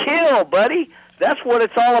 Hey, kill, buddy. That's what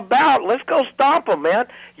it's all about. Let's go stomp them, man.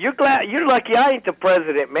 You're lucky I ain't the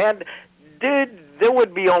president, man. Dude, there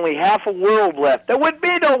would be only half a world left. There wouldn't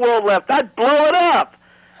be no world left. I'd blow it up.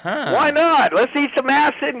 Huh. Why not? Let's eat some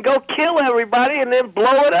acid and go kill everybody and then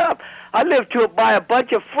blow it up. I live to it by a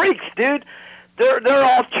bunch of freaks, dude. They're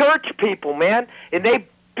all church people, man, and they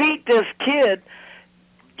beat this kid,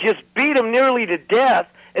 just beat him nearly to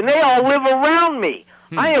death, and they all live around me.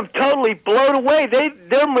 I am totally blown away.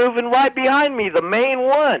 They're moving right behind me, the main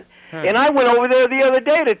one. And I went over there the other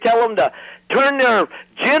day to tell them to turn their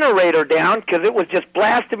generator down because it was just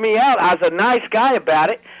blasting me out. I was a nice guy about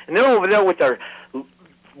it, and they're over there with their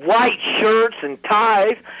white shirts and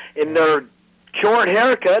ties and their short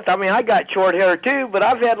haircuts. I mean, I got short hair too, but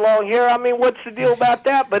I've had long hair. I mean, what's the deal about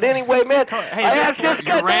that? But anyway, man,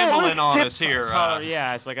 you're rambling on us here.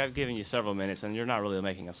 Yeah, it's like I've given you several minutes, and you're not really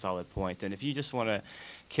making a solid point. And if you just want to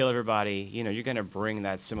kill everybody, you know, you're going to bring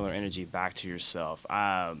that similar energy back to yourself.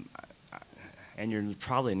 And you're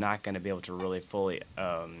probably not going to be able to really fully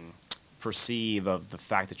perceive of the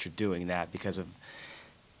fact that you're doing that because of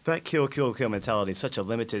that kill mentality is such a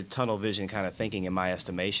limited tunnel vision kind of thinking in my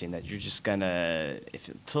estimation that you're just gonna,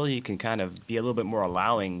 until you can kind of be a little bit more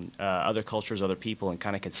allowing other cultures, other people, and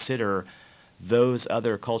kind of consider those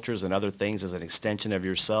other cultures and other things as an extension of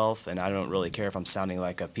yourself. And I don't really care if I'm sounding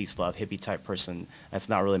like a peace, love, hippie type person. That's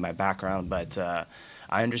not really my background, but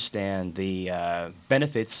I understand the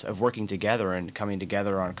benefits of working together and coming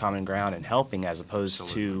together on common ground and helping as opposed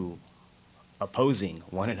to opposing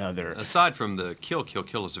one another. Aside from the kill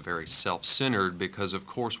is very self-centered because, of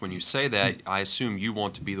course, when you say that, I assume you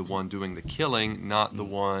want to be the one doing the killing, not the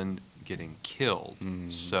one getting killed.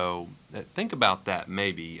 So think about that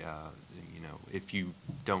maybe, you know, if you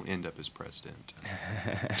don't end up as president.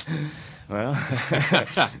 Well,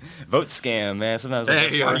 vote scam, man. Sometimes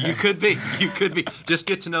You could be. You could be. Just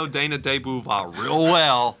get to know Dana de Beauvoir real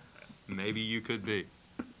well. Maybe you could be.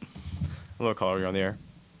 Hello, caller. You're on the air.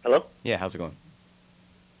 Hello? Yeah, how's it going?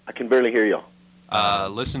 I can barely hear y'all.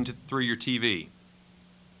 Listen through your TV.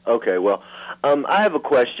 Okay, well, I have a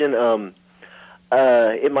question.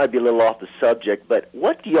 It might be a little off the subject, but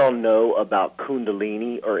what do y'all know about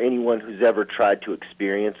Kundalini or anyone who's ever tried to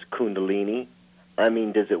experience Kundalini? I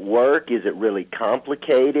mean, does it work? Is it really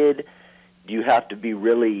complicated? Do you have to be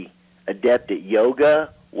really adept at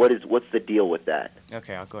yoga? What's the deal with that?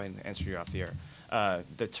 Okay, I'll go ahead and answer you off the air.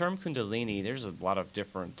 The term Kundalini, there's a lot of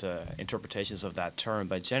different interpretations of that term,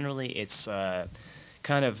 but generally it's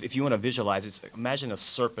kind of, if you want to visualize it, imagine a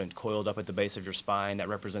serpent coiled up at the base of your spine that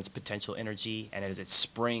represents potential energy, and as it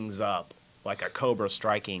springs up like a cobra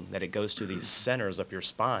striking, that it goes to these centers up your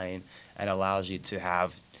spine and allows you to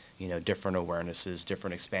have, you know, different awarenesses,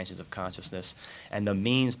 different expansions of consciousness, and the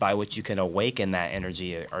means by which you can awaken that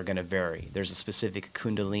energy are going to vary. There's a specific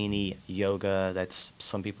Kundalini yoga that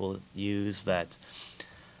some people use that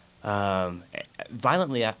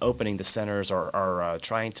violently opening the centers or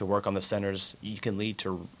trying to work on the centers, you can lead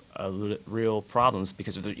to real problems,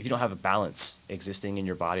 because if you don't have a balance existing in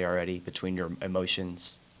your body already between your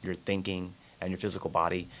emotions, your thinking, and your physical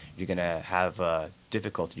body, you're going to have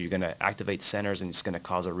difficulty. You're going to activate centers, and it's going to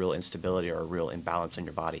cause a real instability or a real imbalance in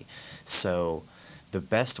your body. So the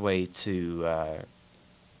best way to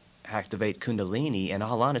activate Kundalini, in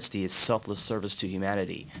all honesty, is selfless service to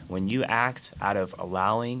humanity. When you act out of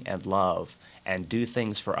allowing and love and do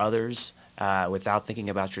things for others without thinking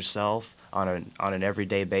about yourself on an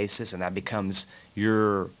everyday basis, and that becomes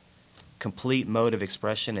your complete mode of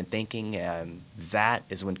expression and thinking, that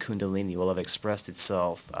is when Kundalini will have expressed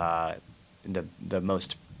itself in the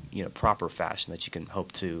most proper fashion that you can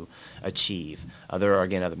hope to achieve. There are,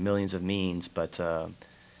 again, other millions of means, but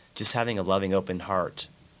just having a loving, open heart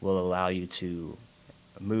will allow you to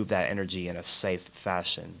move that energy in a safe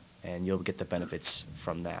fashion, and you'll get the benefits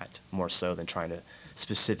from that, more so than trying to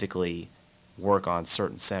specifically work on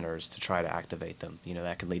certain centers to try to activate them.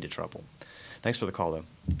 That can lead to trouble. Thanks for the call, though.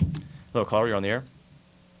 Hello, caller, you're on the air.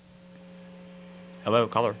 Hello,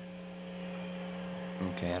 caller.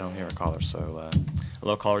 Okay, I don't hear a caller, so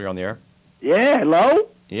hello, caller, you're on the air. Yeah, hello?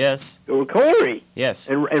 Yes. Corey. Yes.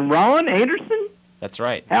 And Ron Anderson? That's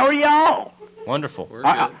right. How are y'all? Wonderful. We're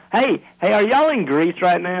good. Hey, are y'all in Greece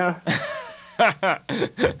right now?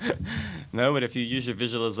 No, but if you use your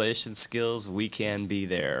visualization skills, we can be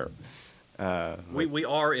there. We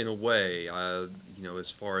are, in a way,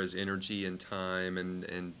 as far as energy and time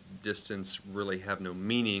and distance really have no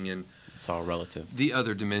meaning in It's all relative. the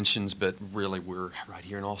other dimensions, but really we're right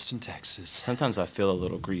here in Austin, Texas. Sometimes I feel a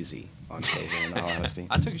little greasy on occasion, in all honesty.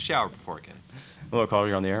 I took a shower before I came. Hello, caller,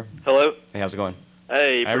 you're on the air. Hello. Hey, how's it going?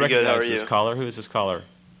 Hey, I pretty good. How are recognize you? this caller. Who is this caller?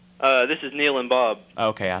 This is Neil and Bob.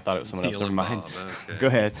 Okay, I thought it was someone else. Neil Never and mind. Bob, okay. Go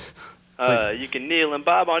ahead. You can Neil and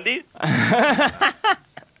Bob on these. I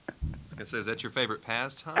say, is that your favorite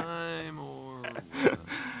pastime or what?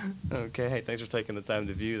 Okay, hey, thanks for taking the time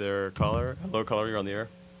to view there, caller. Hello, caller, you're on the air.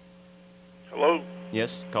 Hello.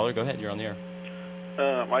 Yes, caller, go ahead, you're on the air.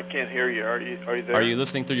 I can't hear you. Are you there? Are you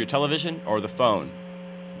listening through your television or the phone?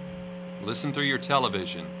 Listen through your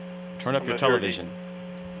television. Turn up I'm your not hearing television.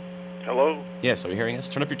 Hello. Yes, are you hearing us?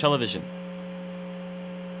 Turn up your television.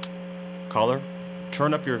 Caller,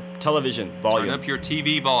 turn up your television volume. Turn up your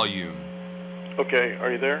TV volume. Okay. Are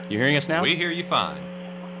you there? You hearing us now? We hear you fine.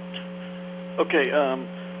 Okay.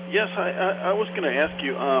 Yes, I was going to ask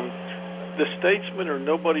you. The Statesman or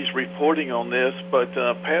nobody's reporting on this, but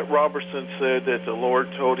Pat Robertson said that the Lord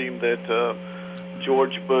told him that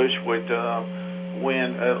George Bush would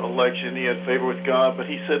win an election. He had favor with God, but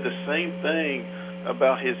he said the same thing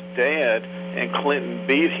about his dad, and Clinton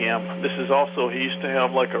beat him. This is also, he used to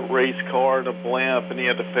have like a race car and a blimp, and he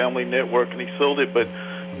had the family network, and he sold it, but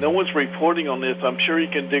no one's reporting on this. I'm sure you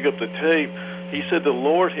can dig up the tape. He said the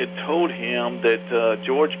Lord had told him that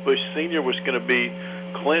George Bush Sr. was going to be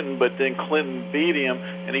Clinton, but then Clinton beat him,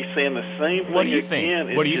 and he's saying the same thing What do you think?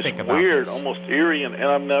 again. What do you It's think just about weird, this? almost eerie, and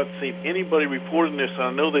I've not seen anybody reporting this.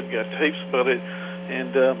 I know they've got tapes about it,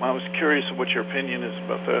 and I was curious what your opinion is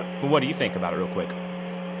about that. Well, what do you think about it, real quick?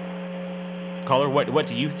 Caller, what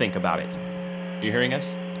do you think about it? Are you hearing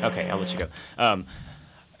us? Okay, I'll let you go.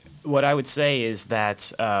 What I would say is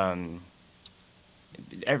that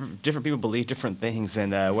different people believe different things,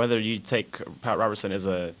 and whether you take Pat Robertson as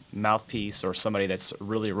a mouthpiece or somebody that's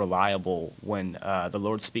really reliable when the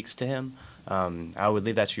Lord speaks to him, I would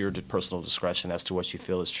leave that to your personal discretion as to what you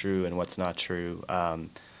feel is true and what's not true.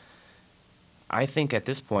 I think at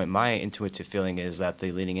this point, my intuitive feeling is that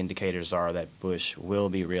the leading indicators are that Bush will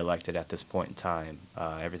be reelected at this point in time.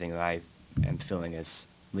 Everything that I am feeling is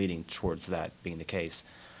leading towards that being the case.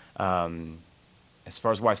 As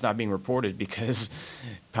far as why it's not being reported, because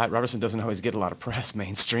Pat Robertson doesn't always get a lot of press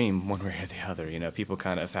mainstream one way or the other. You know, people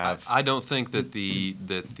kind of have. I don't think that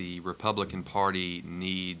the Republican Party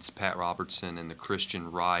needs Pat Robertson and the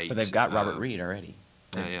Christian right. But they've got Robert Reed already.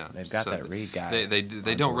 Yeah. They've got So that Reed guy.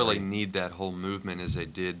 They don't really need that whole movement as they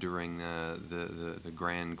did during the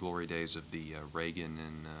grand glory days of the Reagan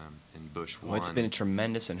and Bush one. Well, it's been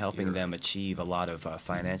tremendous in helping them achieve a lot of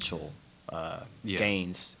financial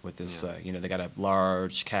gains with this. You know, they got a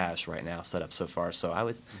large cash right now set up so far. So I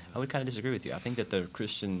would kind of disagree with you. I think that the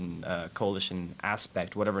Christian coalition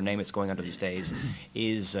aspect, whatever name it's going under these days,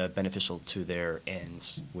 is beneficial to their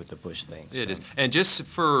ends with the Bush thing. It is. And just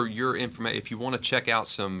for your information, if you want to check out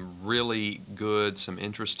some really good, some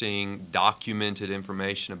interesting, documented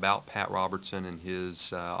information about Pat Robertson and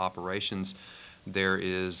his operations, there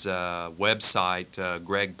is a website,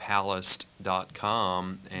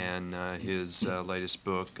 gregpalast.com, and his latest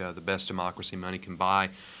book, The Best Democracy Money Can Buy,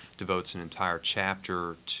 devotes an entire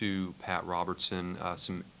chapter to Pat Robertson.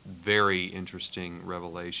 Some very interesting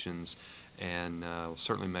revelations, and will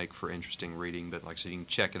certainly make for interesting reading. But like I said, you can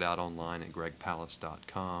check it out online at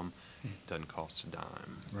gregpalast.com. Doesn't cost a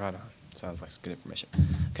dime. Right on. Sounds like some good information.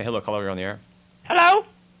 Okay, hello, caller, you're on the air. Hello?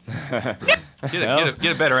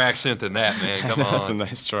 Get a better accent than that, man. Come on. That's a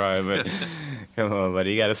nice try, but come on,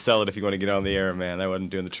 buddy. You got to sell it if you want to get on the air, man. That wasn't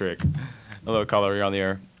doing the trick. Hello, caller. You're on the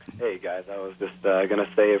air. Hey, guys. I was just going to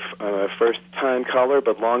say, first-time caller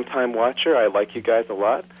but long-time watcher. I like you guys a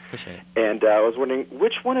lot. Appreciate it. And I was wondering,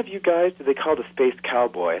 which one of you guys do they call the Space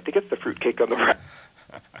Cowboy? I think it's the fruitcake on the right.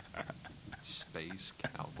 Space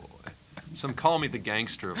Cowboy. Some call me the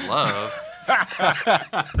gangster of love.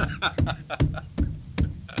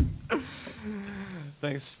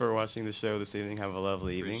 Thanks for watching the show this evening. Have a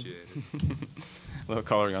lovely evening. Appreciate it. Hello,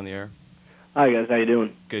 caller. You're on the air. Hi, guys. How you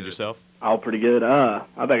doing? Good. Yourself? All pretty good. How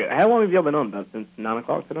long have y'all been on? About since 9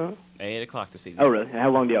 o'clock tonight? 8 o'clock this evening. Oh, really? How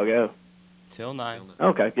long do y'all go? Till 9.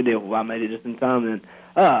 Okay, good deal. Well, I made it just in time then.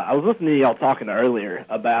 I was listening to y'all talking earlier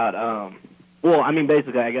about, well, I mean,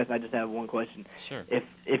 basically, I guess I just have one question. Sure.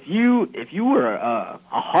 If you were a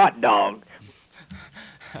hot dog.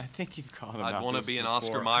 I think you've called him I'd want to be an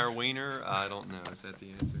Oscar Mayer wiener. I don't know. Is that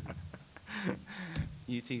the answer?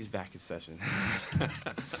 UT's back in session.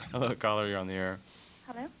 Hello, caller. You're on the air.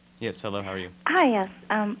 Hello? Yes, hello. How are you? Hi, yes.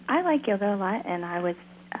 I like yoga a lot, and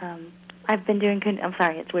I've been doing, I'm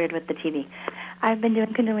sorry, it's weird with the TV. I've been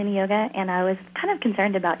doing Kundalini yoga, and I was kind of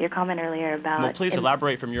concerned about your comment earlier about... Well, please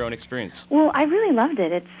elaborate from your own experience. Well, I really loved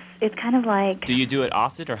it. It's kind of like... Do you do it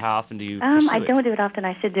often, or how often do you pursue I don't do it often.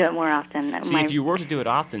 I should do it more often. See, if you were to do it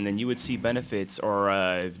often, then you would see benefits,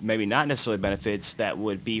 or maybe not necessarily benefits, that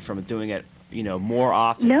would be from doing it, you know, more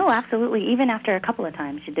often. No, absolutely. Even after a couple of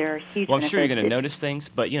times, there are huge Well, I'm sure you're going to benefits. notice things,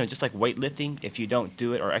 but, you know, just like weightlifting, if you don't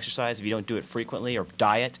do it, or exercise, if you don't do it frequently, or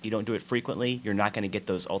diet, you don't do it frequently, you're not going to get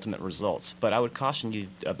those ultimate results. But I would caution you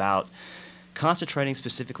about concentrating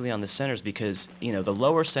specifically on the centers, because, you know, the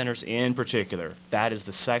lower centers in particular, that is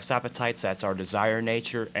the sex appetites, that's our desire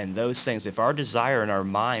nature, and those things, if our desire in our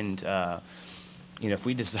mind, you know, if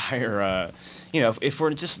we desire, you know, if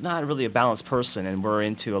we're just not really a balanced person and we're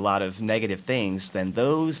into a lot of negative things, then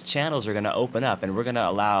those channels are going to open up, and we're going to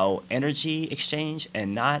allow energy exchange.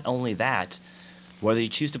 And not only that, whether you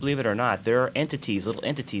choose to believe it or not, there are entities, little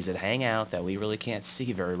entities that hang out that we really can't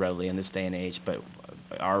see very readily in this day and age, but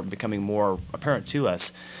are becoming more apparent to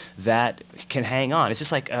us, that can hang on. It's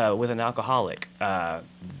just like with an alcoholic.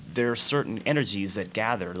 There are certain energies that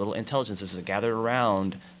gather, little intelligences that gather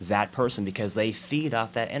around that person because they feed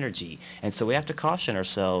off that energy. And so we have to caution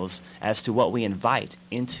ourselves as to what we invite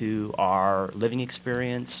into our living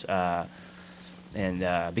experience,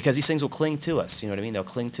 and because these things will cling to us, you know what I mean? They'll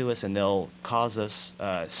cling to us, and they'll cause us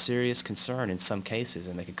serious concern in some cases,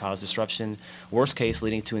 and they can cause disruption, worst case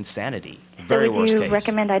leading to insanity, very so worst would case. you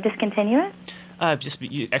recommend I discontinue it?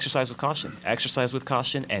 You exercise with caution. Exercise with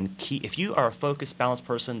caution, and if you are a focused, balanced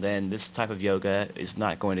person, then this type of yoga is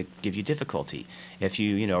not going to give you difficulty. If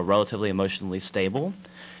you know, are relatively emotionally stable,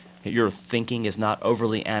 your thinking is not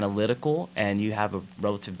overly analytical, and you have a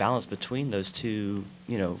relative balance between those two,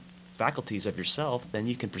 you know, faculties of yourself, then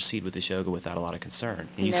you can proceed with this yoga without a lot of concern.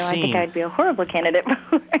 And No, I think I'd be a horrible candidate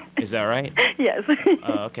for it. Is that right? Yes.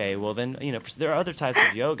 Okay, well then, you know, there are other types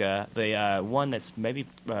of yoga. The one that's maybe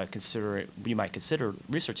you might consider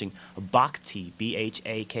researching, Bhakti,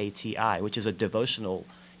 Bhakti, which is a devotional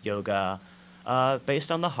yoga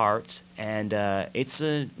based on the heart, and it's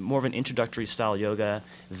more of an introductory style yoga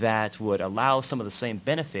that would allow some of the same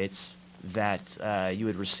benefits that you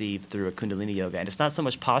would receive through a Kundalini yoga. And it's not so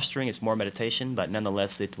much posturing, it's more meditation, but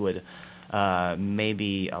nonetheless it would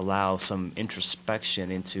maybe allow some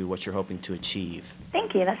introspection into what you're hoping to achieve.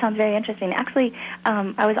 Thank you. That sounds very interesting. Actually,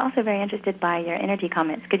 I was also very interested by your energy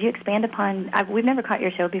comments. Could you expand upon, we've never caught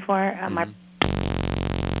your show before.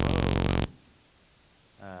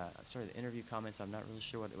 Sorry, the interview comments, I'm not really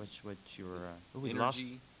sure what you were... we energy.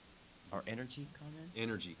 lost our energy comments?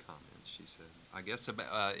 Energy comments, she said. I guess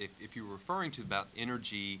about if you were referring to about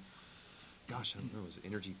energy, gosh, I don't know, is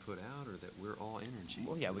energy put out or that we're all energy?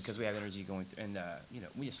 Well, yeah, because we have energy going through, and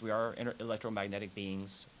we are electromagnetic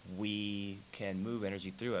beings. We can move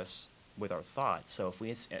energy through us with our thoughts. So if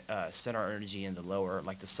we send our energy in the lower,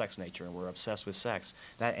 like the sex nature, and we're obsessed with sex,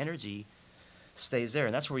 that energy stays there,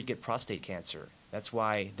 and that's where we get prostate cancer. That's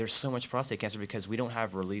why there's so much prostate cancer, because we don't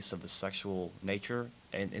have release of the sexual nature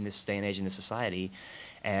in this day and age in this society,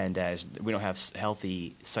 and we don't have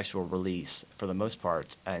healthy sexual release for the most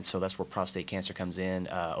part, and so that's where prostate cancer comes in.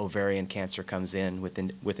 Ovarian cancer comes in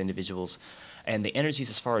with individuals, and the energies,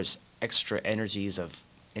 as far as extra energies of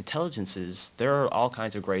intelligences, there are all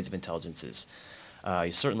kinds of grades of intelligences.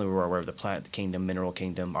 You certainly were aware of the planet kingdom, mineral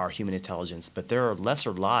kingdom, our human intelligence, but there are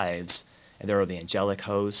lesser lives. And there are the angelic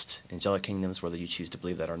hosts, angelic kingdoms, whether you choose to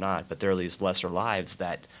believe that or not. But there are these lesser lives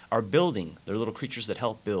that are building. They're little creatures that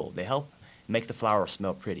help build. They help make the flower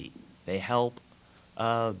smell pretty. They help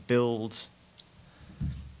build.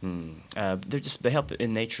 They help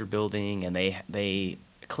in nature building, and they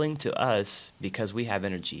cling to us because we have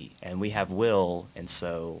energy and we have will, and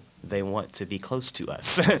so they want to be close to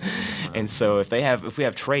us. And so if we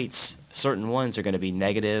have traits, certain ones are going to be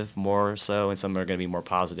negative more so, and some are going to be more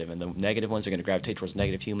positive. And the negative ones are going to gravitate towards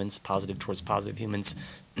negative humans, positive towards positive humans.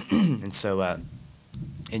 And so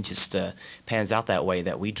it just pans out that way,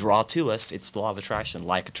 that we draw to us. It's the law of attraction.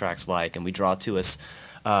 Like attracts like, and we draw to us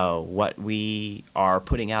what we are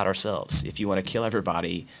putting out ourselves. If you want to kill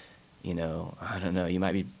everybody, I don't know, you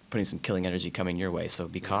might be putting some killing energy coming your way, so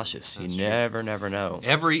be cautious. You never know.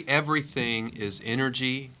 Everything is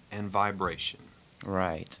energy and vibration.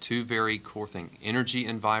 Right. Two very core things, energy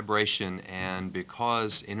and vibration, and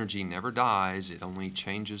because energy never dies, it only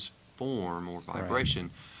changes form or vibration.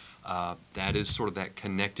 Right. That is sort of that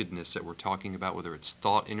connectedness that we're talking about, whether it's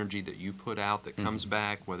thought energy that you put out that comes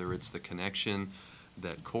back, whether it's the connection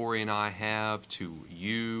that Corey and I have to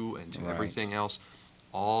you and to everything else.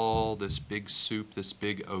 All this big soup, this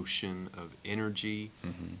big ocean of energy,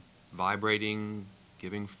 vibrating,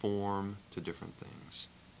 giving form to different things.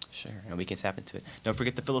 Sure, and we can tap into it. Don't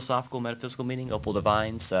forget the philosophical metaphysical meeting, Opal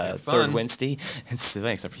Divines, third Wednesday.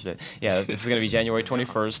 Thanks, I appreciate it. Yeah, this is going to be January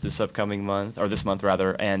 21st, this upcoming month, or this month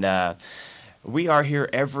rather, and we are here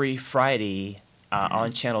every Friday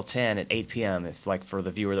on Channel 10 at 8 p.m. For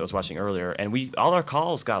the viewer that was watching earlier, and all our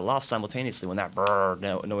calls got lost simultaneously when that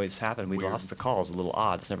brrr noise happened. We lost the calls. A little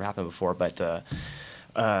odd. It's never happened before, but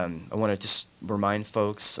I want to just remind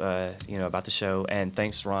folks, about the show, and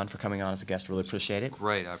thanks, Ron, for coming on as a guest. Really appreciate it.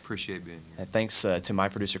 Great, I appreciate being here. And thanks to my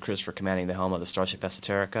producer, Chris, for commanding the helm of the Starship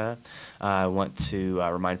Esoterica. I want to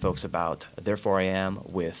remind folks about Therefore I Am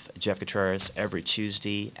with Jeff Contreras every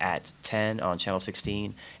Tuesday at 10 on Channel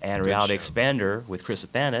 16, and Reality Expander with Chris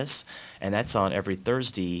Athanas, and that's on every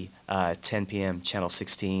Thursday, 10 p.m. Channel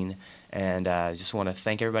 16. And I just want to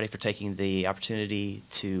thank everybody for taking the opportunity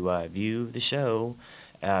to view the show.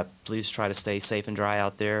 Please try to stay safe and dry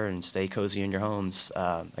out there and stay cozy in your homes.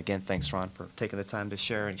 Again, thanks, Ron, for taking the time to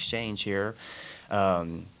share and exchange here.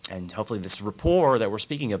 And hopefully this rapport that we're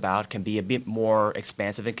speaking about can be a bit more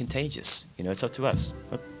expansive and contagious. It's up to us.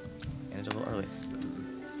 Ended a little early.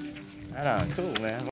 Right on. Cool, man.